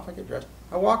dried off, I get dressed.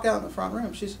 I walk out in the front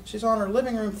room. She's on her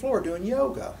living room floor doing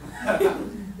yoga.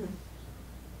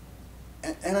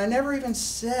 And I never even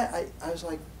said, I was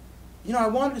like, you know, I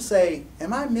wanted to say,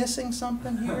 am I missing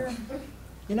something here?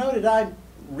 You know, did I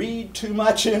read too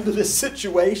much into this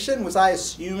situation? Was I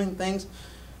assuming things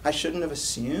I shouldn't have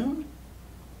assumed?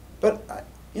 But, I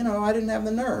didn't have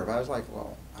the nerve. I was like,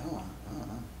 well, I don't know. You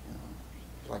know.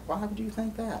 Like, why would you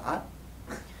think that?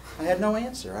 I had no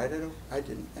answer. I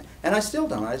didn't. And I still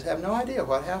don't. I just have no idea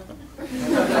what happened. I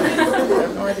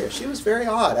have no idea. She was very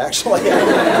odd, actually.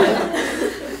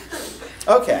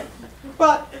 Okay.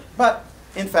 But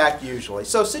in fact, usually.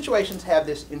 So situations have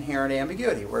this inherent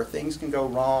ambiguity where things can go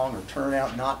wrong or turn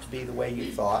out not to be the way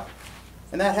you thought.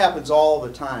 And that happens all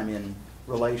the time in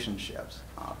relationships,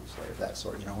 obviously, of that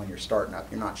sort. You know, when you're starting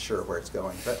up, you're not sure where it's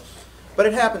going. But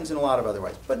it happens in a lot of other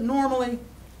ways. But normally,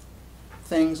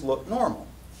 things look normal,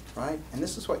 right? And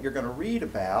this is what you're going to read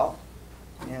about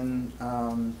in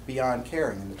Beyond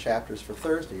Caring, in the chapters for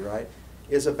Thursday, right?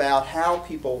 Is about how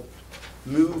people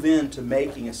move into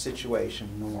making a situation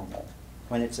normal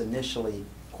when it's initially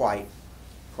quite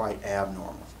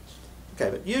abnormal. Okay,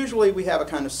 but usually we have a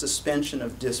kind of suspension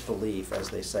of disbelief, as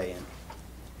they say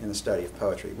in the study of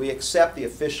poetry. We accept the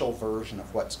official version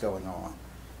of what's going on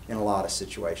in a lot of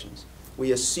situations.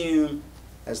 We assume,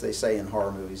 as they say in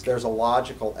horror movies, there's a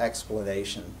logical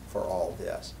explanation for all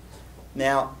this.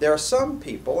 Now, there are some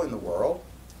people in the world,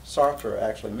 Sartre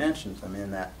actually mentions them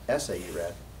in that essay you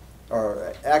read,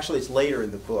 or actually it's later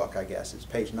in the book, I guess. It's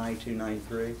page 92,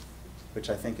 93, which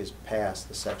I think is past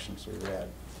the sections we read.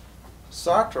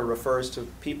 Sartre refers to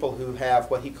people who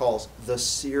have what he calls the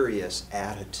serious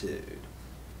attitude.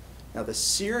 Now, the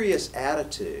serious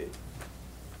attitude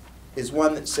is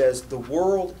one that says the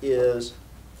world is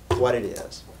what it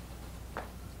is,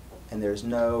 and there's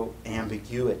no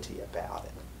ambiguity about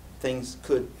it. Things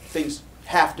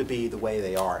have to be the way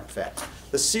they are, in fact.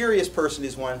 The serious person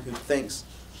is one who thinks,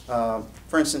 for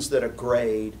instance, that a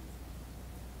grade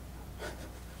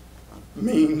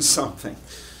means something.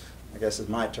 I guess is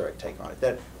my take on it.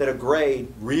 That a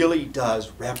grade really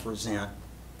does represent,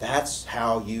 that's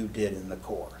how you did in the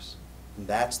course. And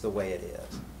that's the way it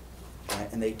is. Right?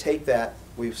 And they take that,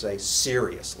 we say,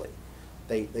 seriously.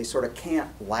 They sort of can't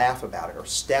laugh about it or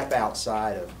step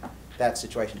outside of that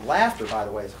situation. Laughter, by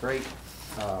the way, is a great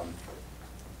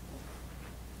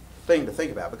thing to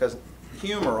think about, because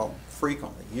humor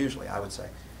frequently, usually I would say,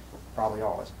 probably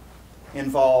always,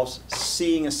 involves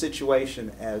seeing a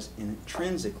situation as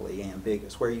intrinsically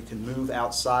ambiguous, where you can move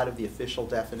outside of the official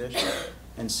definition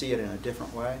and see it in a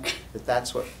different way.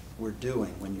 That's what we're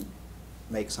doing when you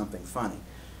make something funny.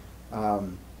 At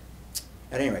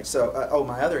any rate, so,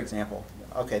 my other example,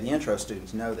 okay, the intro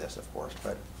students know this, of course,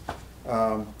 but,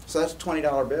 so that's a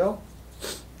 $20 bill,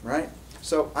 right?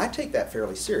 So I take that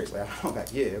fairly seriously. I don't know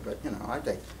about you,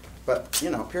 but,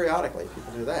 periodically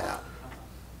people do that.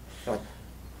 They're like,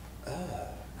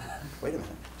 wait a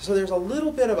minute. So there's a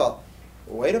little bit of a,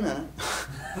 wait a minute.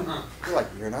 You're like,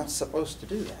 you're not supposed to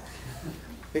do that.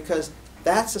 Because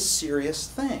that's a serious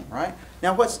thing, right?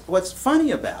 Now what's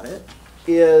funny about it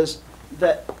is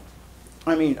that,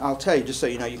 I'll tell you, just so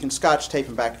you know, you can Scotch tape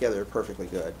them back together perfectly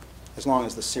good, as long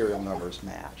as the serial numbers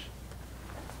match.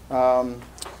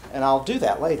 And I'll do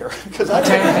that later, because I'm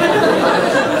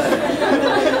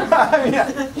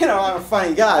a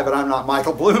funny guy, but I'm not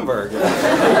Michael Bloomberg.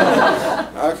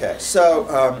 Okay,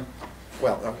 so,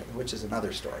 which is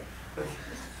another story.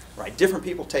 Right, different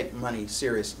people take money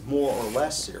more or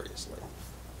less seriously,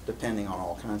 depending on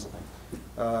all kinds of things.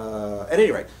 At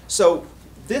any rate, so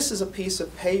this is a piece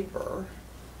of paper,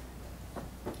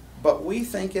 but we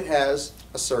think it has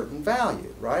a certain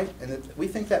value, right? And we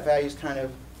think that value is kind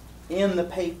of in the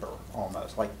paper,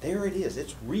 almost. Like, there it is.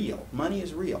 It's real. Money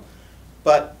is real.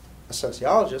 But a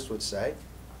sociologist would say,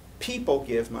 people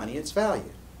give money its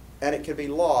value, and it can be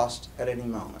lost at any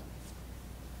moment.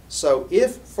 So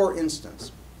if, for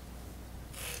instance,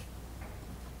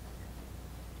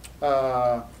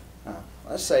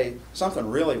 let's say something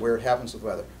really weird happens with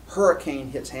weather.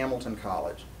 Hurricane hits Hamilton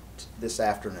College this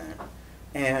afternoon,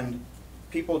 and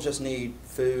people just need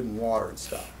food and water and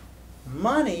stuff.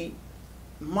 Money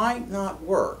might not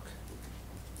work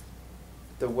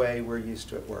the way we're used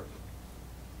to it working.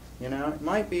 You know, it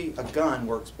might be a gun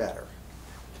works better.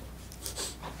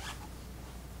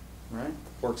 Right?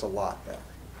 Works a lot better.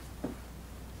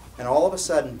 And all of a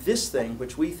sudden, this thing,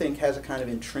 which we think has a kind of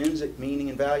intrinsic meaning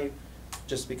and value,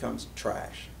 just becomes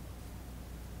trash.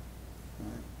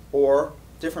 Right? Or,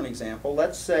 different example,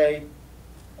 let's say,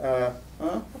 okay,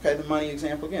 the money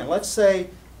example again. Let's say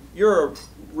you're a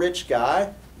rich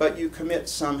guy, but you commit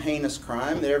some heinous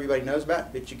crime that everybody knows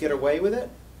about, but you get away with it.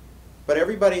 But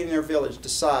everybody in their village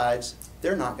decides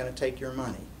they're not going to take your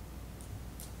money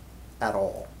at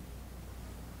all.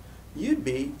 You'd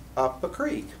be up a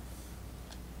creek.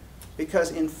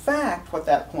 Because in fact, what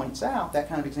that points out, that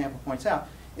kind of example points out,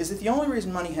 is that the only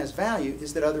reason money has value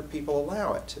is that other people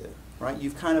allow it to. Right?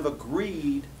 You've kind of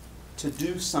agreed to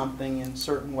do something in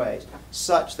certain ways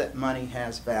such that money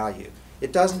has value.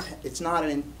 It's not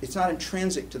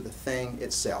intrinsic to the thing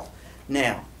itself.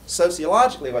 Now,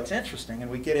 sociologically, what's interesting,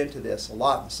 and we get into this a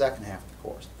lot in the second half of the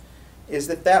course, is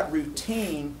that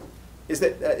routine, is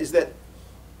that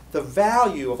the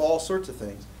value of all sorts of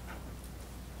things.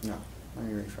 No, let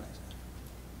me rephrase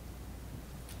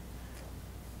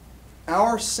that.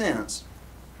 Our sense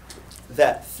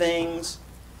that things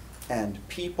and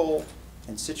people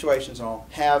and situations and all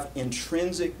have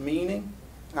intrinsic meaning,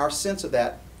 our sense of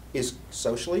that is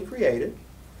socially created.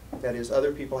 That is,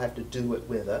 other people have to do it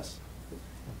with us.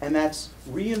 And that's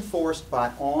reinforced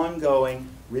by ongoing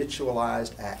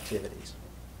ritualized activities.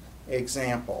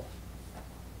 Example,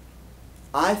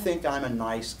 I think I'm a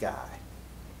nice guy.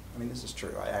 I mean, this is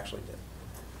true. I actually did.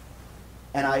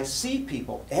 And I see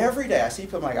people every day. I see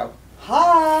people and I go,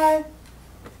 hi.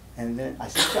 And then I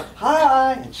see,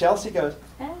 hi. And Chelsea goes,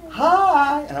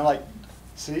 hi. And I'm like,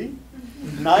 see?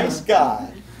 Nice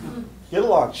guy. Get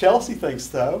along. Chelsea thinks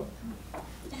so.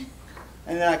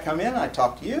 And then I come in and I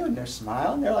talk to you and they're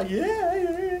smiling. They're like, yeah,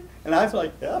 yeah. And I feel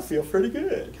like, yeah, I feel pretty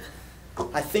good.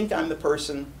 I think I'm the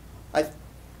person,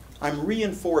 I'm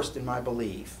reinforced in my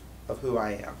belief of who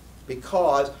I am.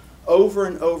 Because over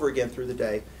and over again through the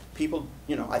day, people,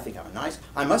 you know, I think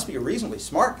I must be a reasonably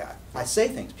smart guy. I say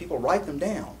things, people write them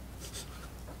down.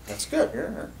 That's good.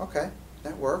 Yeah, okay,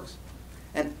 that works.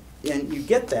 And you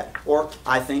get that. Or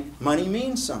I think money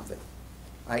means something.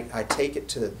 I take it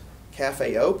to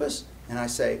Cafe Opus and I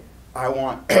say, I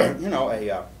want, you know,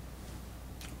 I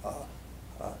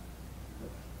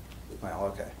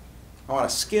want a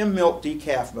skim milk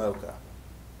decaf mocha.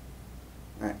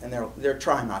 Right? And they're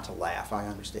trying not to laugh. I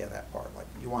understand that part. Like,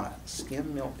 you want a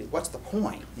skim milk? What's the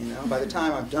point? You know, by the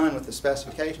time I'm done with the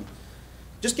specification,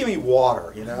 just give me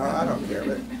water. You know, I don't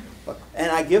care.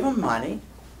 And I give them money,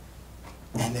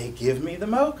 and they give me the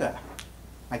mocha.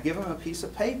 I give them a piece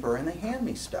of paper, and they hand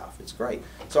me stuff. It's great.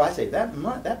 So I say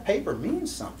that paper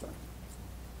means something.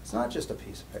 It's not just a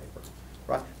piece of paper,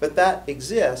 right? But that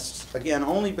exists again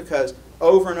only because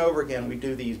over and over again we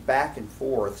do these back and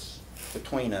forths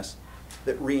between us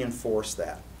that reinforce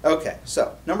that. Okay,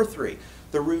 so number 3,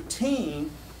 the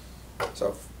routine.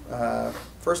 So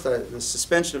first, the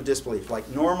suspension of disbelief. Like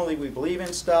normally we believe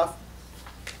in stuff.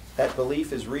 That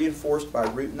belief is reinforced by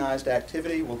routinized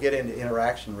activity. We'll get into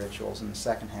interaction rituals in the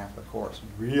second half of the course.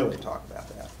 Really talk about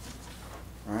that.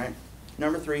 All right.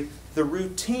 Number 3, the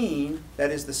routine, that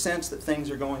is the sense that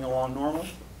things are going along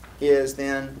normally, is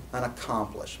then an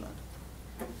accomplishment.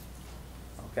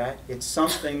 Okay? It's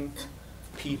something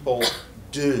people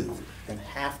do and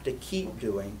have to keep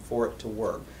doing for it to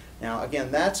work. Now,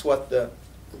 again, that's what the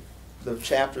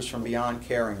chapters from Beyond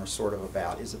Caring are sort of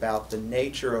about, is about the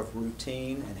nature of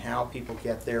routine and how people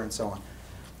get there and so on.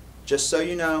 Just so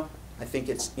you know, I think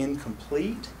it's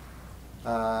incomplete.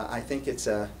 I think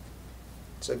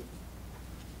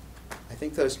I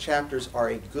think those chapters are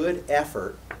a good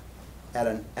effort at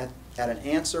an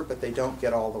answer, but they don't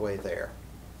get all the way there.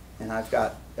 And I've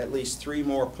got at least 3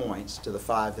 more points to the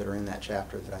 5 that are in that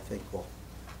chapter that I think will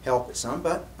help it some,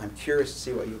 but I'm curious to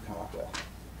see what you come up with.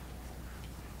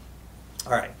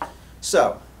 All right,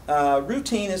 so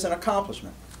routine is an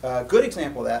accomplishment. A good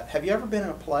example of that, have you ever been in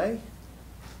a play?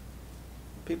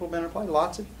 People been in a play?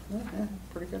 Lots of you? Yeah,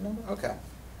 pretty good number? Okay.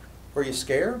 Were you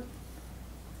scared?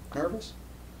 Nervous?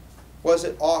 Was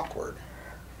it awkward?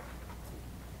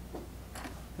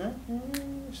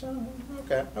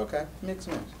 Okay, mix.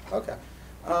 Okay.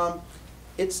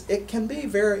 It can be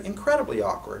very incredibly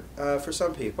awkward for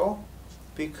some people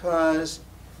because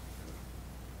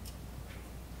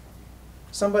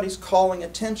somebody's calling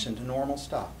attention to normal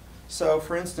stuff. So,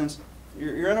 for instance,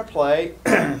 you're in a play,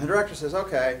 the director says,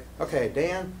 okay,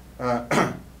 Dan,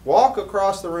 walk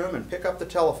across the room and pick up the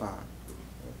telephone.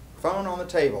 Phone on the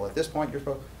table. At this point, you're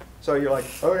supposed. So you're like,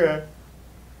 okay.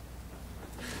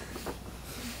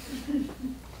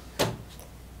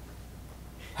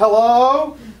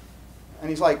 hello? And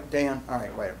he's like, Dan, all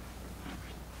right, wait.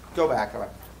 Go back.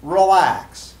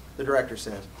 Relax, the director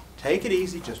says. Take it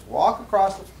easy. Just walk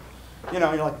across the, you're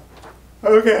like,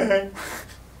 okay.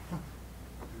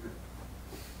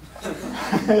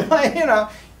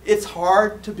 It's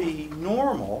hard to be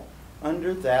normal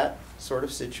under that sort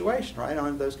of situation, right?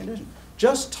 Under those conditions.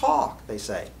 Just talk, they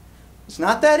say. It's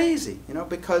not that easy,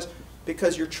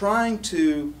 because you're trying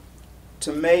to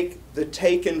make the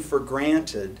taken for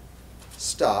granted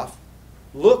stuff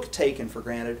look taken for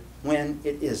granted when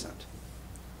it isn't.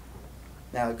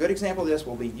 Now, a good example of this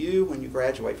will be you when you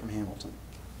graduate from Hamilton.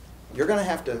 You're going to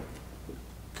have to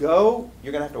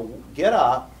get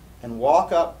up and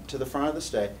walk up to the front of the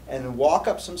stage, and then walk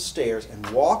up some stairs and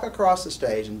walk across the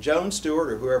stage, and Joan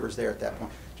Stewart or whoever's there at that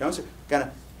point, Joan Stewart, going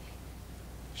to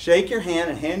shake your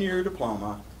hand and hand you your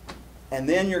diploma, and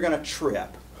then you're going to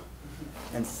trip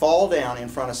and fall down in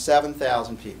front of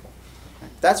 7,000 people.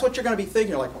 That's what you're going to be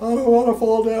thinking. You're like, I don't want to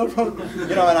fall down.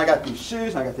 And I got these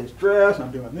shoes, and I got this dress, and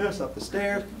I'm doing this up the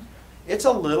stairs. It's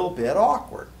a little bit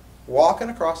awkward walking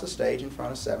across the stage in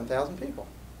front of 7,000 people.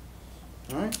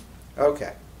 All right?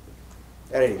 Okay.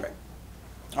 At any rate.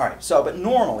 All right. So, but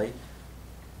normally,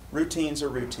 routines are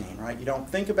routine, right? You don't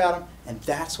think about them, and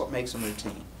that's what makes them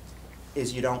routine,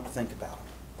 is you don't think about them.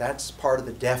 That's part of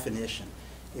the definition,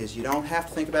 is you don't have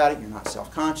to think about it. You're not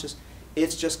self-conscious.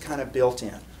 It's just kind of built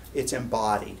in. It's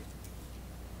embodied.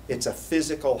 It's a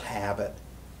physical habit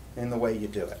in the way you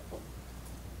do it.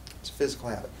 It's a physical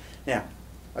habit. Now,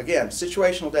 again,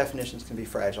 situational definitions can be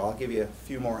fragile. I'll give you a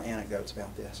few more anecdotes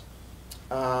about this.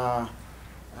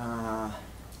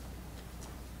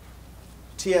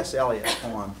 T.S. Eliot's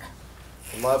poem,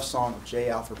 The Love Song of J.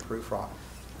 Alfred Prufrock.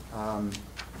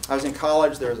 I was in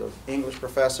college. There was an English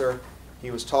professor.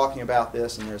 He was talking about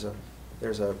this, and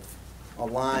there's a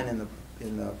line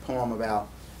in the poem about,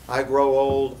 I grow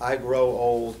old,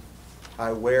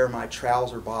 I wear my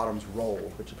trouser bottoms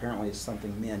rolled, which apparently is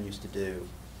something men used to do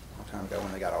a long time ago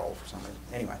when they got old for some reason.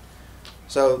 Anyway,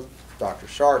 so Dr.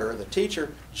 Charter, the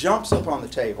teacher, jumps up on the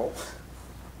table,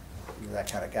 that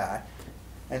kind of guy,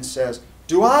 and says,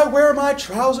 do I wear my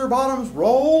trouser bottoms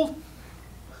rolled?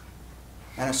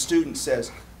 And a student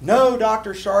says, no,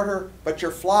 Dr. Charter, but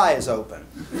your fly is open.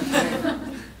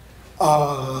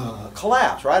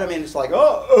 Collapse, right? I mean, it's like,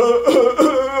 okay.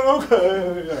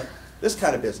 Yeah. This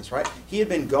kind of business, right? He had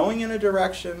been going in a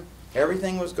direction.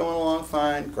 Everything was going along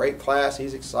fine. Great class.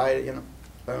 He's excited,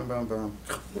 Boom, boom, boom.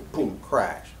 Boom,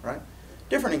 crash, right?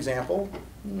 Different example.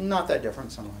 Not that different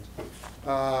in some ways.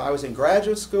 I was in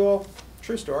graduate school.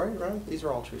 True story, right? These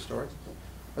are all true stories.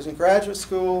 I was in graduate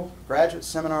school, graduate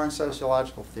seminar in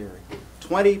sociological theory.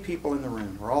 20 people in the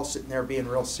room. We're all sitting there being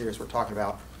real serious. We're talking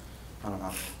about, I don't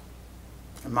know,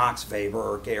 Max Weber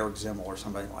or Georg Simmel or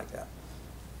somebody like that.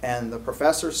 And the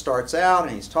professor starts out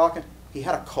and he's talking. He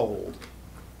had a cold.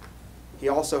 He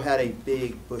also had a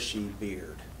big bushy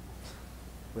beard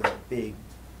with a big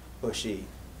bushy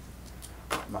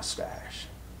mustache.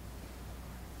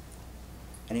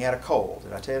 And he had a cold.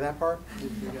 Did I tell you that part?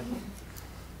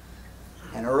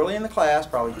 And early in the class,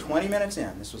 probably 20 minutes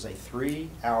in, this was a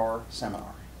 3-hour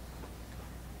seminar,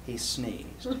 he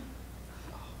sneezed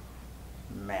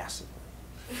massively.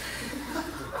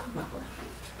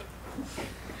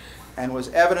 And was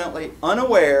evidently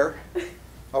unaware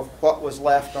of what was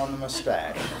left on the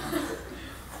mustache.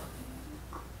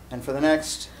 And for the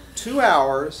next 2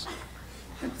 hours,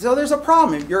 so there's a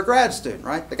problem. You're a grad student,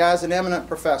 right? The guy's an eminent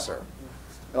professor.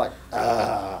 You're like,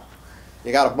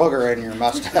 you got a booger in your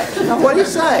mustache. What do you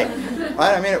say?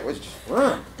 Right? I mean, it was just,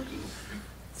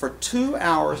 for 2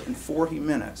 hours and 40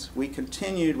 minutes, we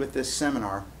continued with this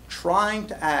seminar, trying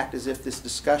to act as if this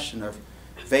discussion of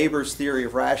Weber's theory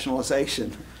of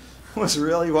rationalization was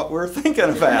really what we're thinking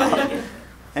about.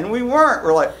 And we weren't.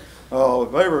 We're like, oh,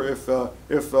 Weber, if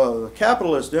the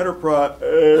capitalist enterprise,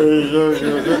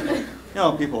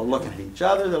 people are looking at each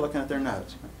other, they're looking at their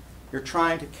notes. You're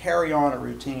trying to carry on a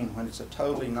routine when it's a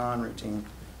totally non-routine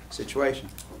situation.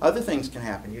 Other things can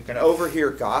happen. You can overhear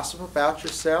gossip about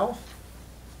yourself,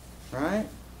 right?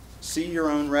 See your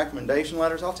own recommendation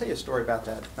letters. I'll tell you a story about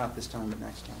that, not this time, but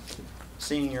next time.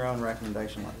 Seeing your own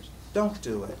recommendation letters. Don't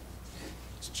do it.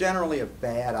 It's generally a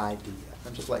bad idea.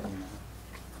 I'm just letting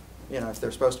you know. If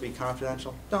they're supposed to be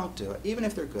confidential, don't do it. Even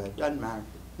if they're good, doesn't matter.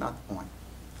 Not the point.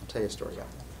 I'll tell you a story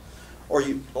about that. Or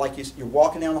you're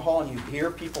walking down the hall and you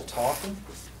hear people talking,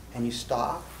 and you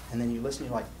stop, and then you listen,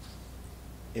 and you're like,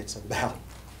 it's about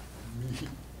me.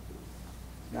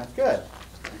 Not good.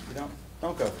 You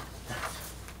don't go there.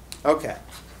 Okay.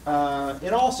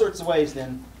 In all sorts of ways,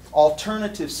 then,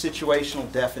 alternative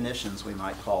situational definitions, we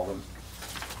might call them.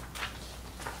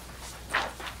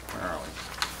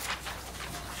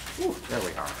 there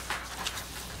we are,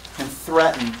 can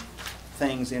threaten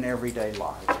things in everyday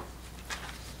life.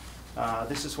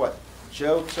 This is what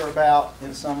jokes are about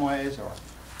in some ways, or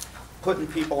putting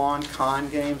people on. Con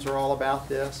games are all about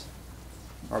this,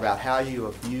 or about how you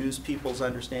abuse people's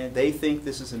understanding. They think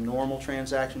this is a normal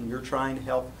transaction. You're trying to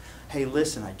help. Hey,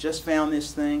 listen, I just found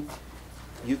this thing.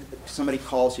 Somebody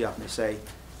calls you up and they say,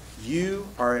 you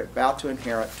are about to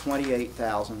inherit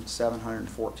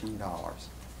 $28,714.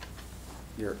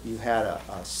 You had a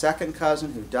second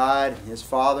cousin who died, and his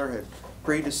father had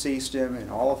predeceased him, and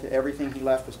everything he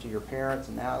left was to your parents,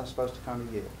 and now it's supposed to come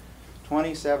to you.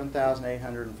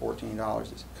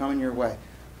 $27,814 is coming your way.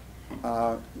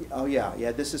 Oh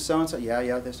yeah, this is so-and-so,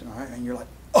 yeah, this, all right, and you're like,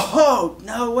 oh,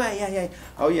 no way, yeah,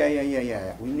 oh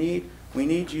yeah. We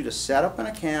need you to set up an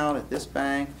account at this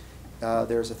bank.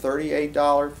 There's a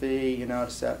 $38 fee, to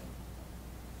set.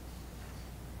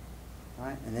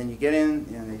 Right? And then you get in,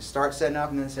 and they start setting up,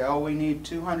 and then they say, oh, we need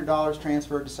 $200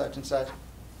 transferred to such and such.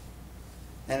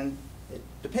 And it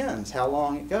depends how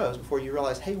long it goes before you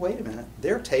realize, hey, wait a minute,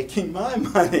 they're taking my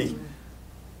money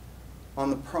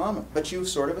on the promise. But you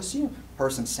sort of assume,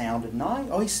 person sounded nice.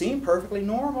 Oh, he seemed perfectly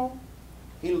normal.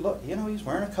 He looked, he's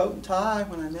wearing a coat and tie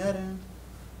when I met him.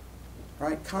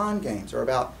 Right? Con games are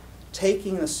about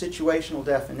taking a situational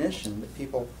definition that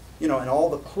people, and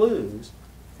all the clues,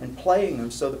 and playing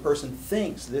them so the person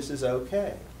thinks this is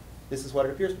okay. This is what it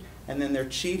appears to be. And then they're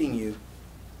cheating you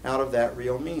out of that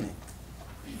real meaning.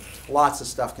 Lots of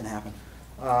stuff can happen.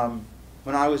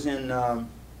 When I was in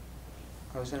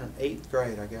 8th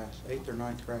grade, I guess, 8th or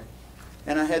 9th grade.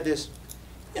 And I had this,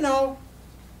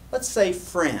 let's say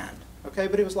friend, okay?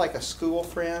 But it was like a school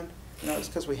friend. It's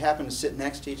because we happened to sit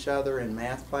next to each other in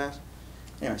math class.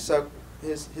 Anyway, so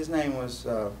his name was,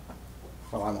 well,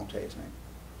 I won't tell you his name.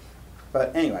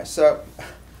 But anyway, so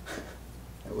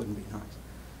that wouldn't be nice.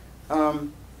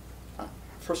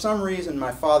 For some reason,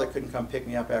 my father couldn't come pick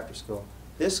me up after school.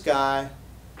 This guy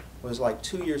was like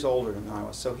 2 years older than I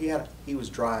was, so he was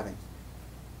driving.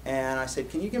 And I said,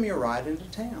 can you give me a ride into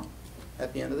town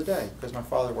at the end of the day? Because my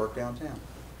father worked downtown.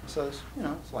 So it's,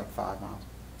 it's like 5 miles.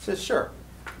 He says, sure.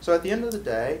 So at the end of the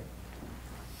day,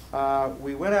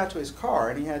 we went out to his car,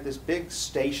 and he had this big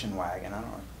station wagon. I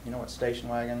don't know, you know what station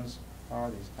wagons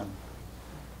are? These kind of.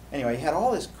 Anyway, he had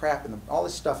all this crap all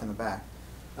this stuff in the back,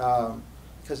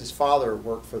 because his father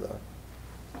worked for the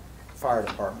fire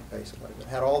department, basically. But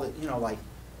had all the, like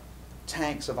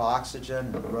tanks of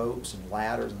oxygen and ropes and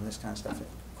ladders and this kind of stuff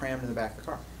crammed in the back of the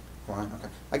car. Fine, okay.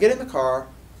 I get in the car,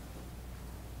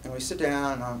 and we sit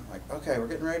down, and I'm like, okay, we're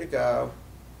getting ready to go.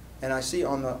 And I see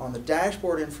on the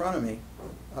dashboard in front of me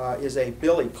is a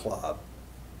billy club,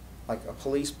 like a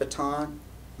police baton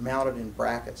mounted in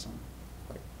brackets.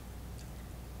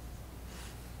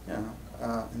 And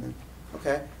then,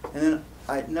 okay. And then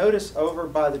I notice over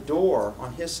by the door,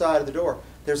 on his side of the door,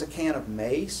 there's a can of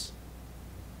mace.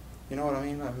 You know what I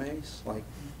mean by mace? Like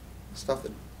stuff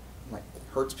that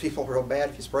hurts people real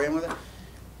bad if you spray them with it.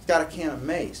 He's got a can of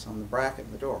mace on the bracket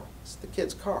of the door. It's the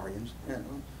kid's car.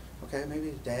 Okay,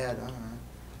 maybe his dad, I don't know.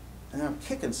 And I'm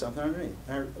kicking something underneath.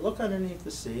 And I look underneath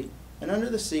the seat, and under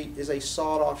the seat is a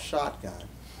sawed-off shotgun.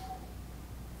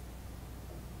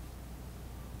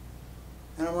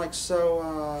 And I'm like, so,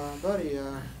 buddy,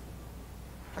 how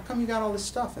come you got all this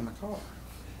stuff in the car?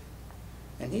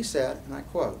 And he said, and I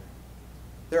quote,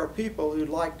 there are people who'd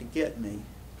like to get me.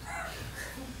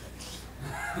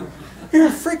 You're a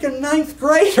freaking 9th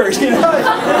grader,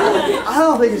 I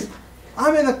don't think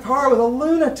I'm in the car with a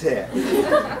lunatic,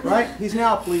 right? He's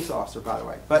now a police officer, by the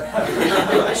way. But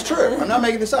it's true. I'm not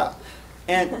making this up.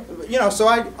 And, so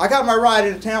I got my ride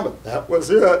into town, but that was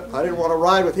it. I didn't want to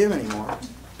ride with him anymore.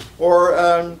 Or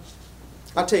I'll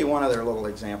tell you one other little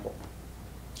example.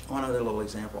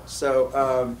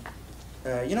 So,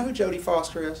 you know who Jodie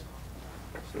Foster is?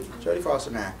 Jodie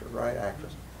Foster, an actor, right?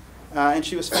 Actress. And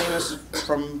she was famous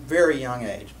from very young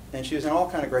age. And she was in all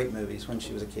kind of great movies when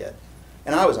she was a kid.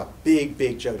 And I was a big,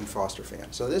 big Jodie Foster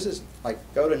fan. So this is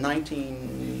go to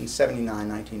 1979,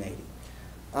 1980.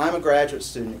 I'm a graduate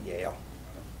student at Yale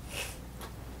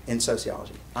in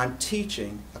sociology. I'm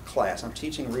teaching a class. I'm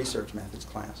teaching a research methods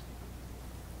class.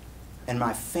 And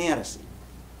my fantasy,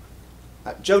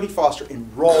 Jodie Foster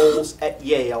enrolls at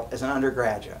Yale as an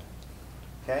undergraduate.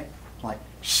 Okay? I'm like,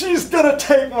 she's going to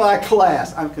take my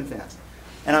class. I'm convinced.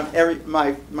 And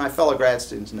my fellow grad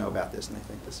students know about this, and they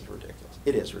think this is ridiculous.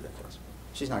 It is ridiculous.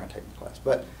 She's not going to take my class.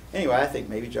 But anyway, I think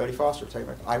maybe Jodie Foster will take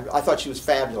my class. I thought she was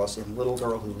fabulous in Little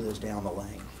Girl Who Lives Down the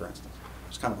Lane, for instance.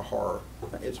 It's kind of a horror.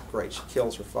 It's great. She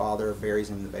kills her father, buries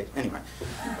him in the basement. Anyway.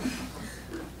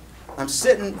 I'm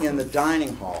sitting in the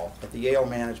dining hall at the Yale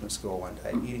Management School one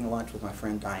day, eating lunch with my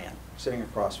friend Diane, sitting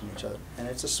across from each other. And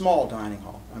it's a small dining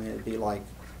hall. I mean, it'd be like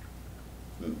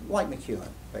McEwen,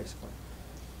 basically.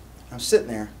 I'm sitting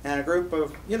there, and a group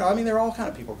of, you know, I mean, there are all kind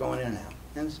of people going in and out.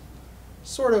 And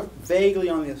sort of vaguely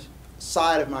on the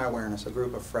side of my awareness, a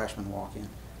group of freshmen walk in.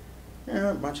 You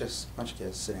know, a bunch of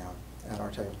kids sit down at our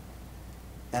table.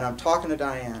 And I'm talking to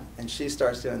Diane, and she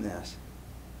starts doing this.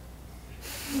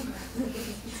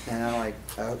 And I'm like,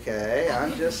 okay,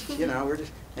 I'm just, you know, we're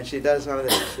just, and she does some of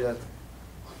this. She does.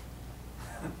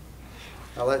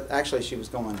 Actually, she was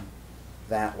going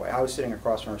that way. I was sitting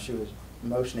across from her. She was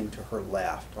motioning to her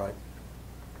left, right?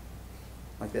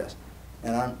 Like this.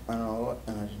 And I don't know,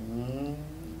 and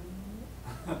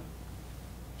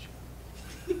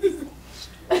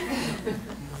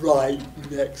right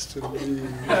next to me.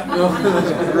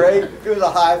 Great. It was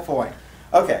a high point.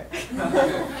 Okay.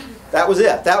 That was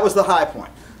it. That was the high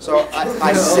point. So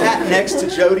I sat next to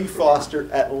Jodie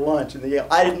Foster at lunch in the Yale.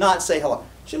 I did not say hello.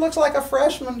 She looks like a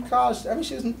freshman college. I mean,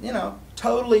 she's, you know,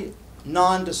 totally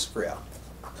nondescript.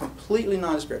 Completely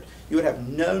nondescript. You would have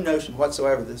no notion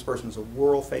whatsoever that this person was a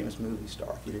world-famous movie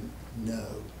star if you didn't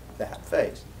know that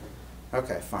face.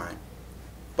 Okay, fine.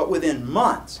 But within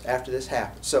months after this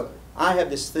happened, so I have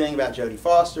this thing about Jodie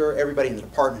Foster. Everybody in the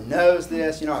department knows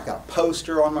this. You know, I've got a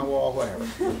poster on my wall, whatever.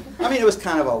 I mean, it was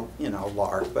kind of a, you know,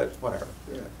 lark, but whatever.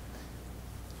 Yeah.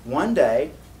 One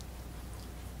day,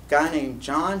 a guy named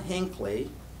John Hinckley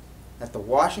at the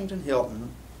Washington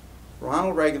Hilton,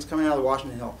 Ronald Reagan's coming out of the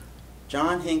Washington Hilton.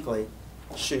 John Hinckley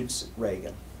shoots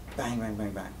Reagan. Bang, bang,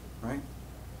 bang, bang, right?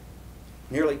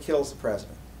 Nearly kills the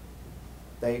president.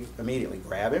 They immediately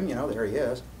grab him, you know, there he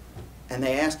is. And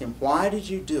they ask him, why did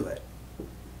you do it?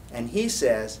 And he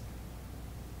says,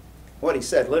 what he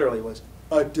said literally was,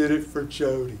 I did it for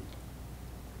Jodie.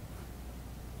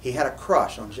 He had a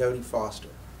crush on Jodie Foster.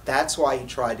 That's why he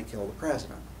tried to kill the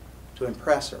president, to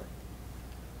impress her.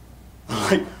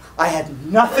 I had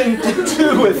nothing to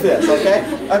do with this,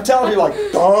 okay? I'm telling you, like,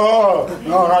 oh,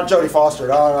 no, not Jodie Foster.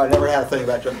 No, I never had a thing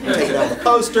about Jodie. Take it out of the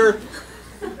poster,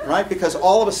 right? Because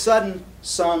all of a sudden,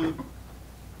 some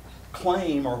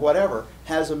claim or whatever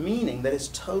has a meaning that is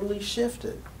totally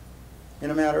shifted in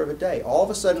a matter of a day. All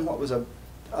of a sudden, what was a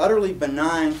utterly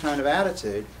benign kind of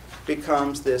attitude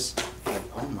becomes this, like,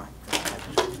 oh my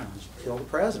God, you know, kill the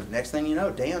president. Next thing you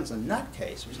know, Dan's a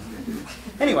nutcase or something.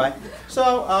 Anyway,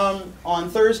 so on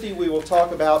Thursday we will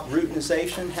talk about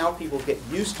routinization, how people get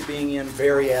used to being in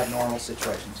very abnormal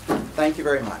situations. Thank you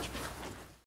very much.